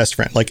your best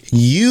friend? Like,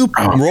 you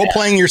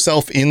role-playing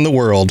yourself in the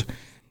world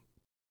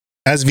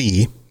as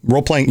V,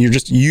 role-playing,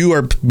 you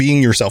are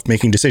being yourself,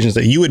 making decisions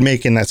that you would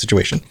make in that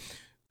situation.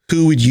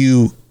 Who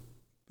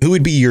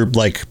would be your,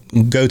 like,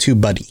 go-to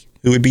buddy?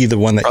 Who would be the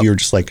one that you're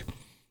just like,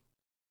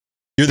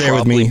 you're there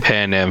with me?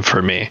 Pan M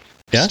for me.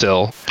 Yeah?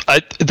 Still.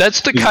 That's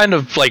the kind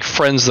of, like,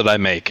 friends that I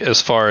make,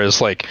 as far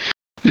as, like,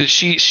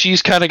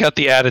 she's kind of got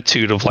the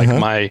attitude of like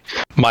my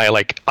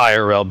like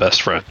IRL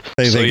best friend.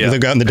 They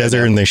go out in the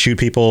desert and they shoot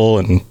people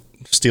and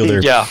steal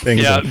their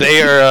things. Yeah,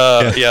 they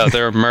are.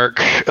 They're a merc.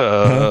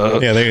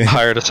 They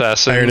hired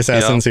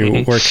assassins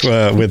who work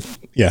with.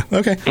 Yeah.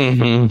 Okay.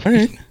 Mm-hmm. All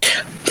right.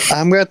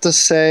 I'm going to have to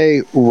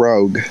say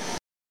Rogue.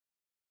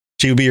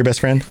 She would be your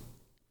best friend.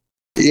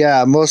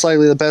 Yeah, most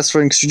likely the best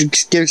friend. She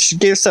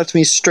gives stuff to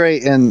me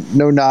straight and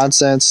no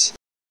nonsense.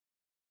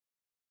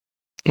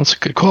 That's a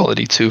good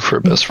quality too for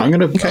a best friend.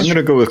 I'm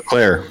gonna go with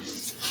Claire.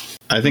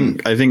 I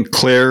think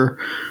Claire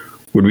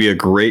would be a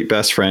great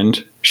best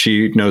friend.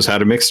 She knows how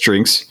to mix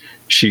drinks.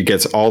 She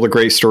gets all the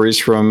great stories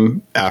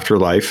from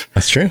Afterlife.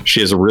 That's true. She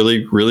has a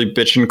really, really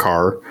bitchin'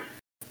 car.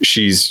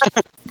 She's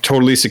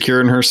totally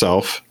secure in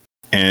herself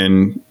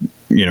and,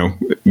 you know,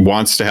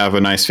 wants to have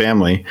a nice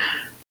family.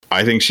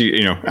 I think she,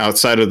 you know,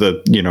 outside of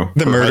the, you know,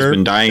 the murder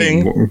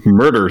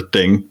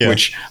thing,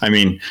 which, I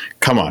mean,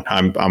 come on,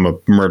 I'm a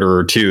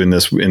murderer too in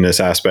this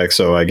aspect.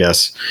 So I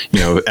guess, you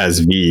know, as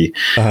V,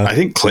 I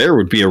think Claire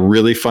would be a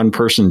really fun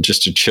person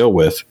just to chill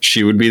with.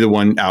 She would be the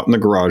one out in the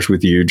garage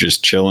with you,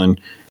 just chilling,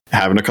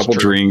 having a couple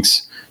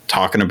drinks,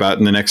 talking about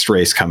in the next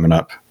race coming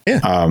up.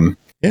 Yeah.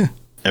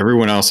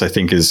 Everyone else, I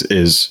think,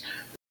 is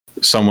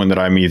someone that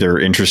I'm either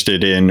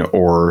interested in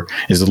or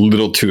is a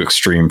little too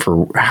extreme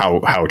for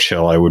how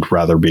chill I would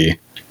rather be.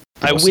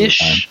 I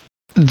wish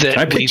that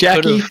I pick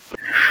Jackie.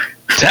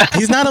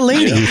 He's not a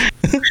lady.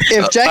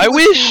 If Jackie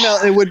was female,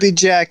 it would be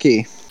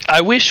Jackie.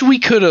 I wish we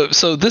could have.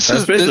 So this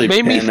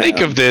made me think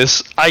of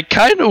this. I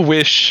kind of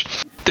wish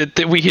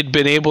that we had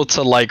been able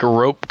to like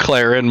rope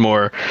Claire in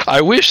more.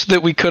 I wish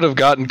that we could have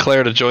gotten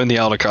Claire to join the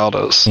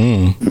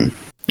Aldecados.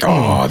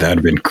 Oh, that'd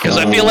have been cool. Because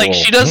I feel like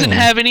she doesn't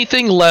have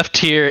anything left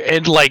here,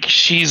 and like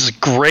she's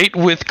great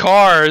with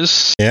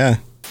cars. Yeah.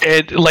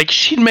 And like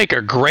she'd make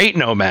a great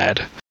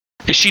nomad.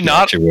 Is she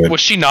not?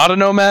 Was she not a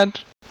nomad?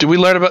 Did we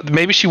learn about?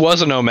 Maybe she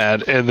was a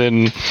nomad, and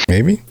then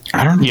maybe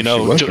I don't know. You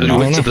know,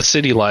 went to the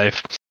city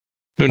life.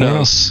 Who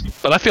knows?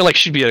 But I feel like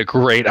she'd be a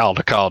great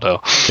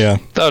Aldecaldo. Yeah,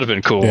 that would have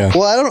been cool. Yeah.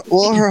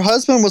 Well, her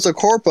husband was a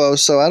corpo,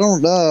 so I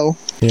don't know.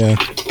 Yeah.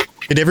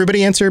 Did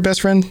everybody answer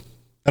best friend?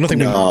 I don't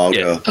think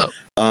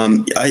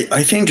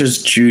I think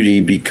just Judy,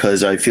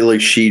 because I feel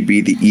like she'd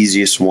be the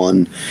easiest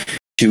one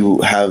to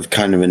have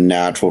kind of a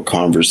natural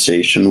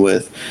conversation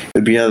with.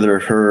 It'd be either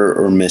her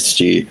or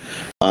Misty.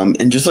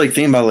 And just like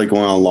thinking about like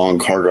going on a long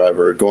car drive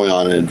or going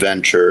on an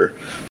adventure,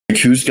 like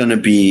who's going to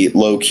be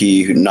low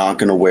key, not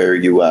going to wear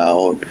you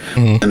out,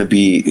 going to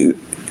be,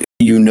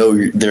 you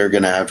know, they're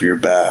going to have your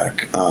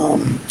back.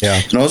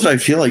 And also I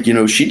feel like, you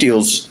know,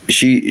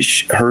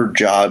 her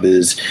job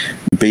is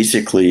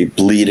basically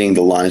bleeding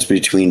the lines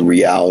between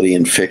reality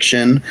and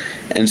fiction.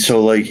 And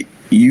so like,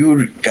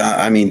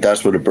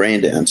 that's what a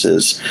brain dance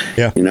is,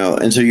 you know?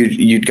 And so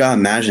you'd gotta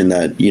imagine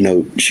that, you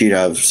know, she'd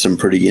have some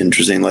pretty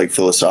interesting, like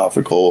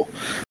philosophical,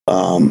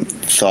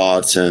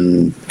 thoughts,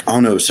 and I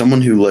don't know,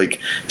 someone who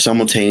like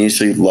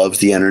simultaneously loves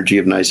the energy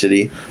of Night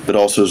City, but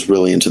also is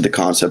really into the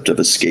concept of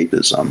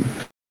escapism,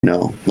 you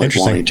know, like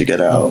wanting to get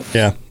out.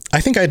 Yeah.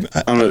 I think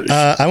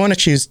I want to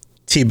choose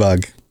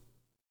T-Bug.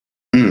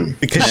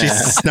 Because she's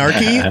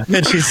snarky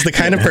and she's the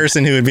kind of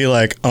person who would be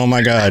like, oh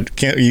my God,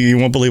 you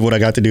won't believe what I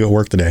got to do at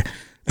work today.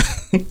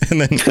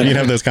 And then you'd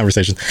have those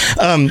conversations.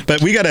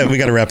 But we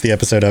gotta wrap the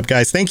episode up,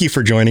 guys. Thank you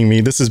for joining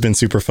me. This has been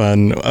super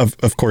fun.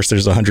 Of course,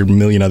 there's 100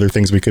 million other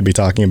things we could be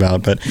talking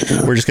about, but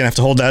we're just gonna have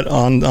to hold that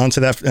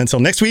onto that until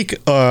next week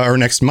or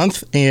next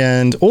month,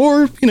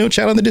 or you know,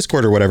 chat on the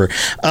Discord or whatever.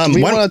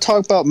 We want to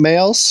talk about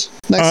males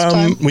next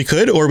time. We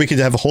could, or we could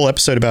have a whole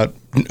episode about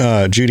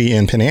Judy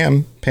and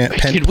Panam.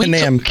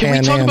 Can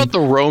we talk about the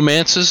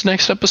romances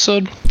next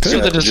episode? So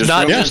that it's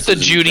not just the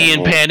Judy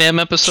and Panam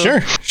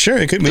episode? Sure.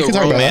 We could talk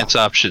about romance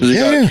options. You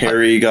got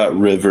Carrie, you got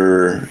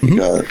River.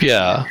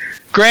 Yeah.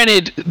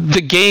 Granted,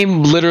 the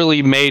game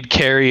literally made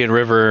Carrie and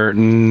River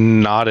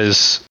not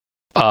as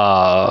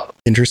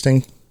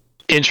interesting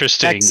as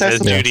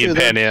Judy and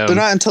Panam. They're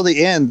not until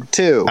the end,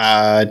 too.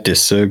 I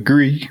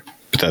disagree.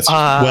 But that's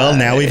well,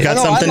 now we've got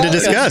something to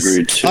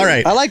discuss. All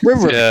right. I like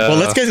River. Yeah. Well,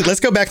 let's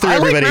go back through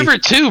everybody. I like River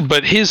too,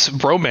 but his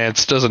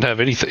romance doesn't have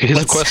anything.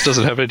 His quest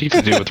doesn't have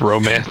anything to do with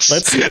romance.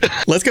 Let's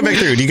go back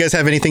through. Do you guys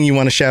have anything you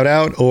want to shout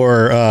out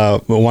or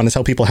want to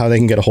tell people how they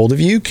can get a hold of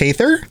you?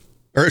 Kather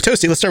or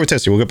Toasty? Let's start with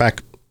Toasty. We'll go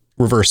back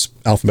reverse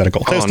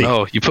alphabetical. Toasty.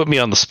 Oh no, you put me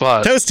on the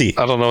spot. Toasty.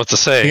 I don't know what to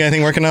say. You got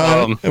anything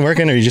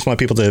working, or you just want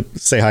people to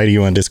say hi to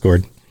you on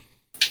Discord?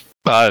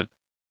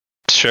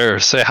 Sure,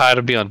 say hi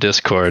to me on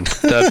Discord.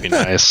 That'd be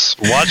nice.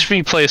 Watch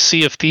me play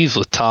Sea of Thieves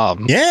with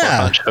Tom.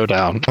 Yeah. On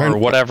Showdown. Or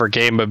whatever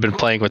game I've been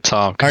playing with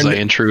Tom, because I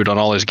intrude on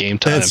all his game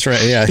time. That's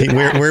right, yeah.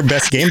 We're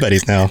best game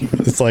buddies now.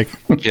 It's like...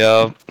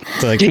 Yeah.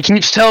 He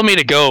keeps telling me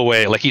to go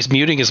away. Like, he's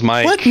muting his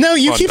mic. What? No,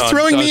 you keep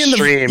throwing me in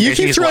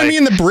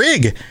the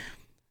brig.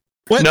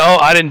 What? No,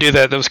 I didn't do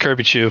that. That was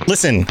Kirby Chew.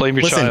 Listen, blame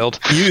your child.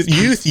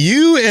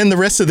 You and the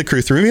rest of the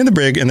crew threw me in the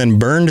brig and then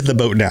burned the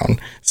boat down.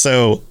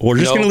 So we're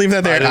just going to leave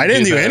that there. I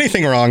didn't do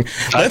anything wrong.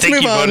 Let's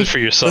move on. Voted for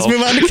yourself. Let's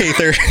move on to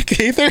Kather.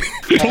 Kather,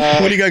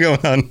 what do you got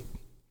going on?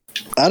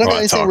 I don't got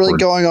anything really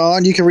going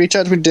on. You can reach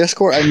out to me in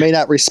Discord. I may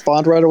not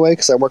respond right away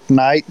because I work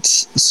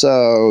nights.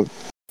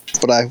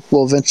 But I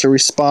will eventually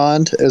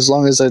respond as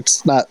long as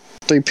it's not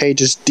 3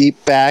 pages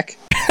deep back.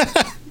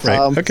 Right.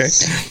 Okay.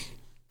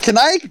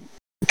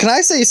 Can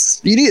I say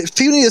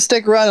people need to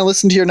stick around and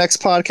listen to your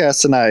next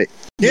podcast tonight?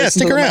 Yeah,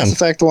 stick around. Mass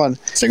Effect 1.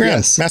 Stick around.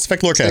 Yes. Mass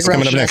Effect Lorecast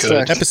coming up next.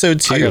 Episode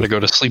 2. I gotta go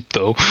to sleep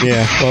though.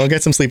 Yeah, well,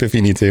 get some sleep if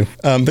you need to.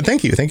 But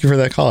thank you for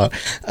that call out.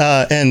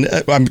 And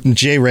I'm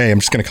Jay Ray.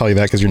 I'm just gonna call you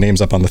that because your name's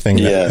up on the thing.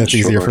 Yeah, that's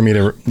easier for me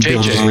to be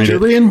able to read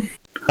it.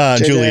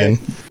 Julian.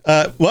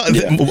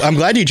 I'm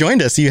glad you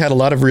joined us. You had a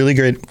lot of really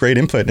great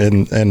input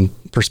and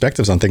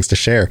perspectives on things to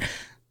share.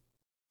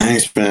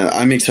 Thanks, man.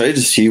 I'm excited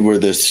to see where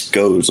this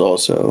goes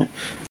also.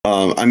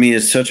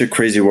 It's such a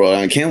crazy world.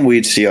 I can't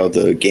wait to see how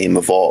the game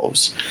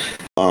evolves.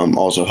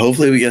 Also,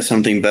 hopefully we get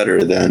something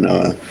better than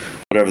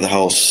whatever the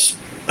hell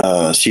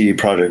CD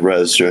Projekt Red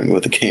is doing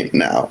with the game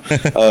now.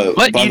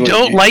 What, you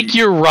don't like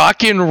your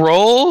rock and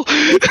roll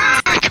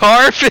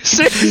car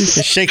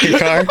physics? Shake your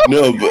car?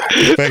 No, but...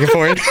 Back and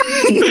forth?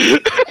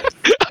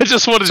 I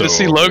just wanted to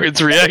see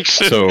Logan's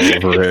reaction. So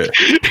over it.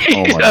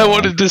 Oh my I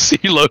wanted to see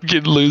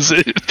Logan lose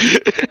it.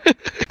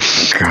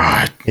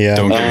 God. Yeah.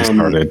 Don't get me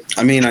started.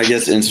 I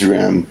guess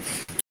Instagram.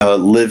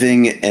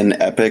 Living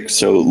in Epic.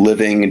 So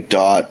living.an.epic.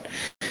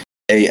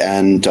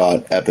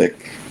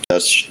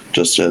 That's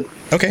just it.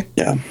 Okay.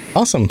 Yeah.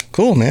 Awesome.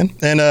 Cool, man.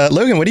 And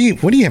Logan, what do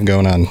you have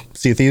going on?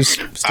 Sea of Thieves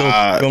still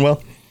going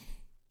well?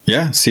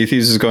 Yeah, Sea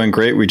Thieves is going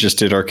great. We just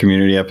did our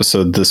community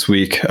episode this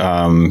week.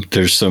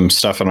 There's some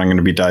stuff that I'm going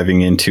to be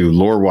diving into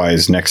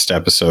lore-wise next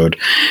episode,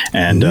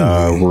 and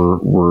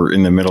we're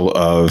in the middle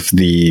of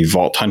the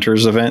Vault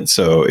Hunters event.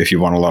 So if you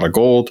want a lot of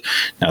gold,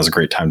 now's a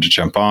great time to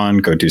jump on,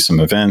 go do some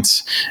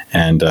events,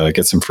 and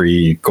get some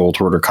free gold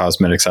hoarder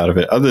cosmetics out of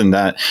it. Other than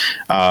that,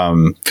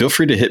 feel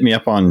free to hit me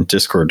up on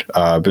Discord.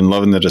 I've been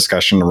loving the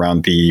discussion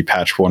around the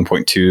patch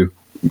 1.2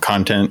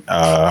 content.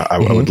 I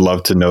would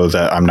love to know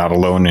that I'm not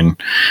alone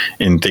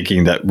in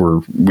thinking that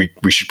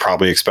we should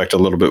probably expect a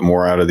little bit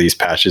more out of these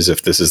patches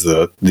if this is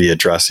the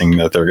addressing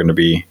that they're going to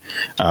be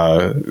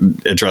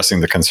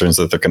addressing the concerns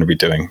that they're going to be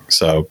doing.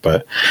 So,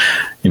 but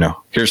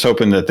here's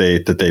hoping that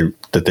they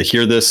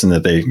hear this and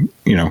that they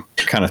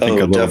kind of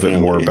think a little bit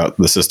more about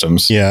the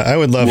systems. Yeah, I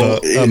would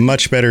love a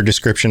much better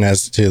description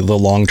as to the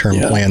long-term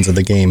plans of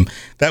the game.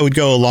 That would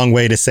go a long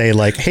way to say,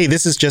 like, hey,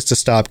 this is just a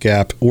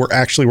stopgap. We're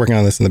actually working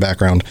on this in the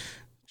background.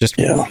 Just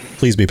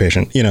please be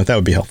patient. That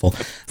would be helpful.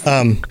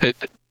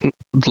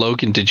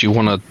 Logan, did you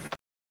want to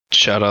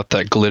shout out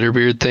that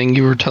Glitterbeard thing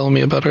you were telling me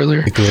about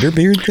earlier? The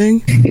Glitterbeard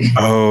thing?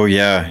 Oh,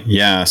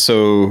 yeah.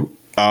 So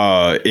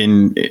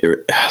in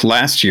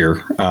last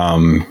year,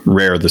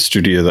 Rare, the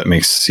studio that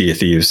makes Sea of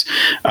Thieves,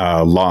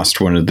 lost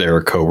one of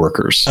their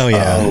co-workers. Oh,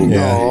 yeah.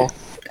 No.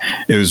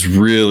 It was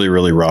really,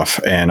 really rough,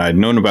 and I'd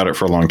known about it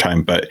for a long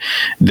time, but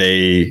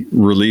they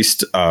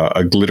released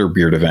a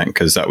Glitterbeard event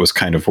because that was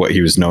kind of what he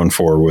was known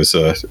for, was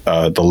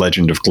the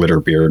Legend of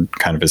Glitterbeard,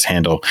 kind of his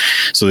handle.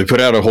 So they put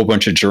out a whole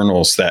bunch of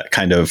journals that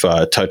kind of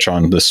touch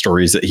on the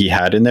stories that he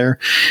had in there,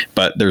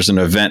 but there's an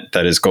event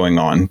that is going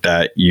on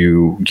that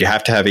you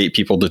have to have 8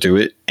 people to do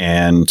it,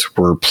 and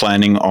we're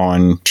planning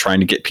on trying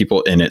to get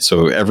people in it.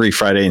 So every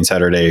Friday and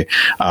Saturday,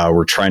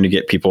 we're trying to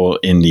get people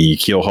in the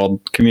Keelhauled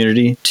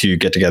community to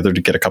get together to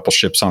get a couple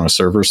ships on a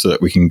server so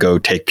that we can go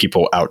take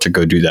people out to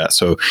go do that.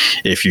 So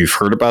if you've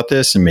heard about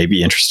this and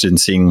maybe interested in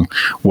seeing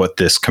what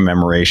this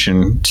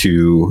commemoration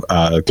to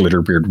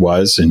Glitterbeard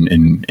was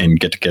and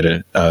get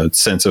a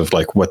sense of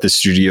like what the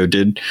studio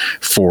did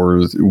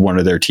for one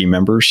of their team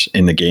members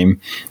in the game,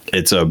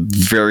 it's a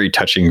very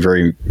touching,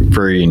 very,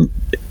 very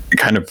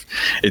kind of,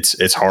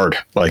 it's hard.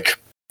 Like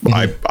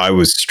I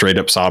was straight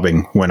up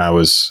sobbing when I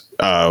was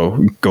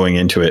going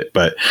into it,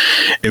 but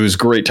it was a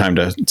great time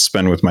to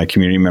spend with my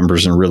community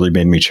members and really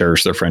made me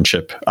cherish their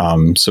friendship.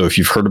 So if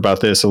you've heard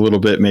about this a little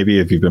bit, maybe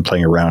if you've been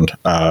playing around,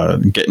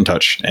 get in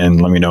touch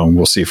and let me know, and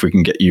we'll see if we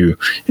can get you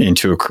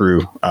into a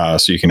crew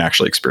so you can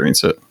actually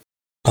experience it.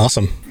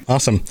 Awesome.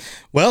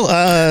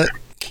 Well,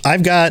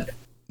 I've got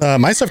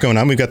my stuff going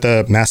on. We've got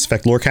the Mass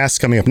Effect Lorecast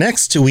coming up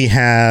next. We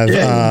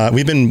have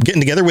we've been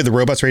getting together with the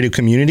Robots Radio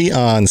community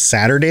on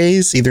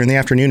Saturdays, either in the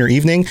afternoon or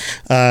evening.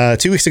 2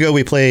 weeks ago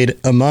we played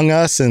Among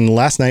Us, and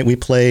last night we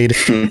played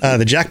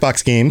the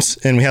Jackbox games,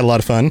 and we had a lot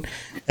of fun.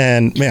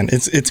 And man,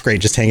 it's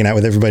great just hanging out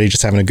with everybody,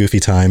 just having a goofy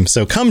time.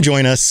 So come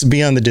join us,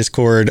 be on the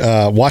Discord,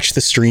 watch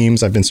the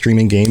streams. I've been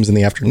streaming games in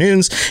the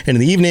afternoons and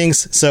in the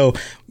evenings. So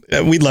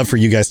we'd love for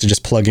you guys to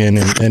just plug in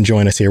and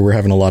join us here. We're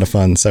having a lot of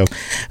fun. So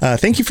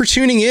thank you for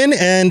tuning in.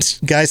 And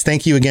guys,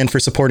 thank you again for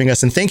supporting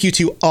us. And thank you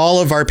to all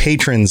of our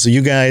patrons.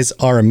 You guys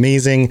are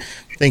amazing.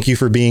 Thank you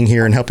for being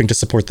here and helping to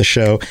support the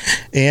show.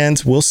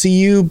 And we'll see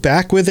you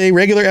back with a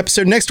regular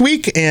episode next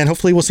week. And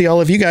hopefully we'll see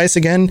all of you guys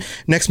again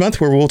next month,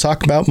 where we'll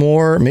talk about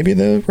more, maybe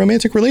the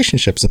romantic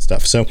relationships and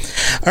stuff. So,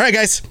 all right,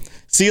 guys,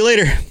 see you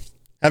later.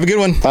 Have a good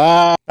one.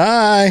 Bye.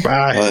 Bye.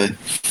 Bye.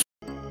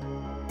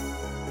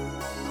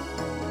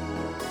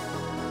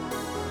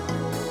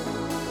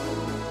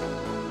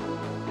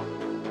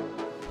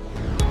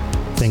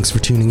 Thanks for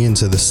tuning in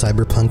to the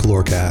Cyberpunk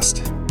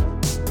Lorecast.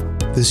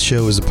 This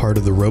show is a part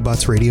of the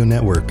Robots Radio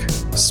Network,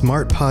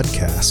 smart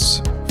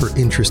podcasts for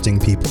interesting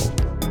people.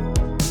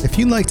 If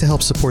you'd like to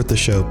help support the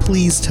show,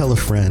 please tell a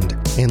friend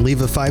and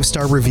leave a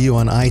 5-star review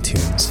on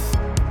iTunes.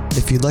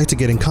 If you'd like to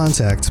get in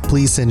contact,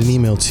 please send an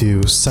email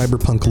to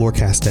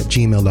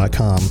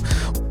cyberpunklorecast@gmail.com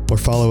or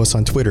follow us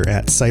on Twitter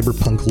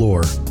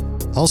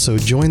 @cyberpunklore. Also,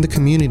 join the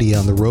community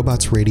on the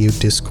Robots Radio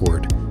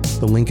Discord.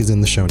 The link is in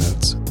the show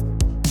notes.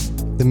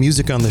 The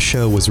music on the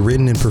show was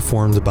written and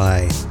performed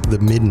by The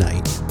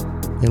Midnight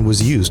and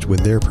was used with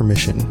their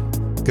permission.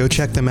 Go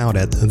check them out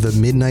at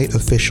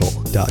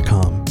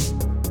themidnightofficial.com.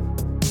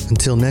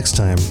 Until next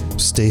time,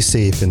 stay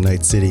safe in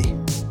Night City.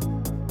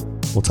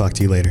 We'll talk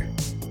to you later.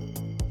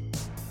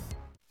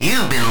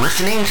 You've been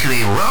listening to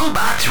a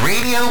Robots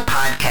Radio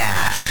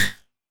podcast.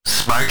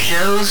 Smart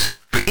shows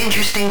for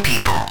interesting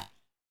people.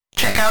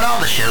 Check out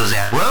all the shows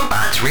at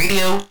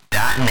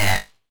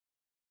robotsradio.net.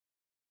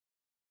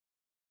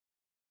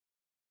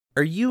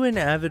 Are you an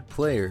avid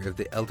player of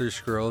the Elder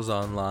Scrolls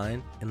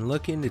Online and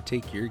looking to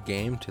take your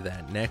game to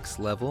that next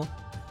level?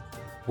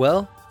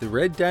 Well, the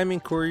Red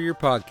Diamond Courier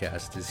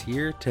podcast is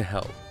here to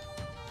help.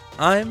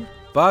 I'm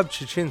Bob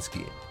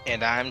Chichinski.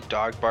 And I'm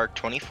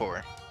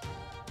Dogbark24.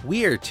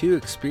 We are two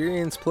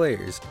experienced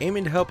players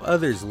aiming to help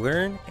others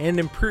learn and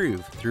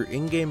improve through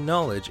in-game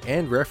knowledge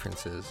and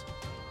references.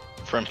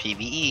 From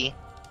PvE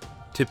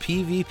to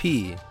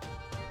PvP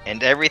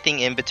and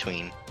everything in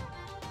between.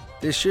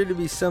 There's sure to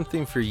be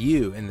something for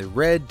you in the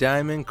Red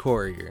Diamond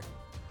Courier.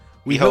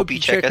 We hope you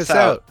check us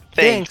out.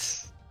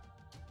 Thanks.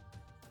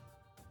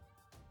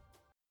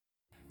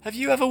 Have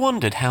you ever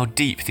wondered how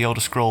deep the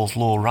Elder Scrolls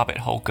lore rabbit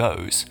hole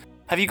goes?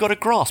 Have you got a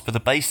grasp of the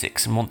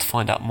basics and want to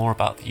find out more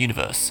about the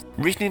universe?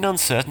 Written in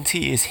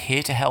Uncertainty is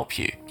here to help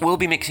you. We'll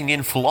be mixing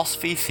in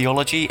philosophy,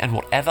 theology, and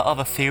whatever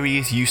other theory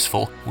is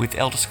useful with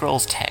Elder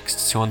Scrolls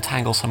texts to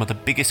untangle some of the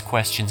biggest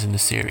questions in the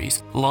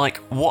series, like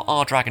what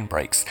are dragon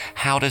breaks,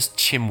 how does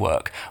Chim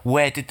work,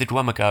 where did the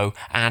Dwemer go,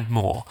 and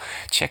more.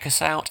 Check us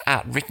out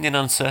at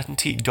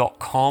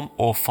writteninuncertainty.com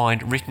or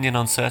find Written in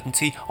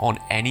Uncertainty on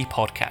any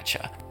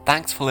podcatcher.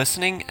 Thanks for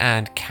listening,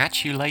 and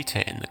catch you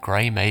later in the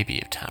Grey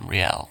Maybe of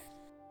Tamriel.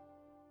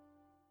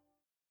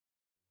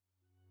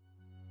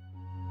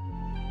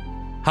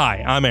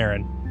 Hi, I'm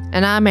Aaron.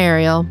 And I'm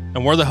Ariel.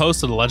 And we're the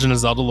hosts of the Legend of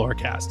Zelda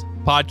Lorecast, a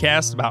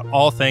podcast about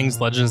all things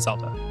Legend of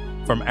Zelda,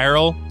 from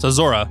Errol to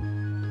Zora.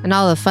 And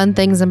all the fun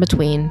things in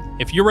between.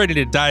 If you're ready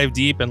to dive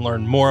deep and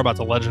learn more about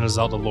the Legend of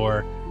Zelda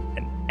lore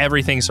and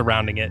everything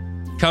surrounding it,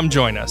 come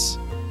join us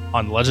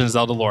on the Legend of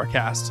Zelda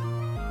Lorecast.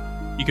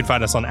 You can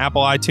find us on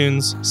Apple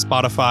iTunes,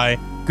 Spotify,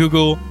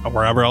 Google, or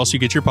wherever else you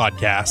get your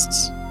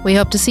podcasts. We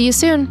hope to see you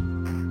soon.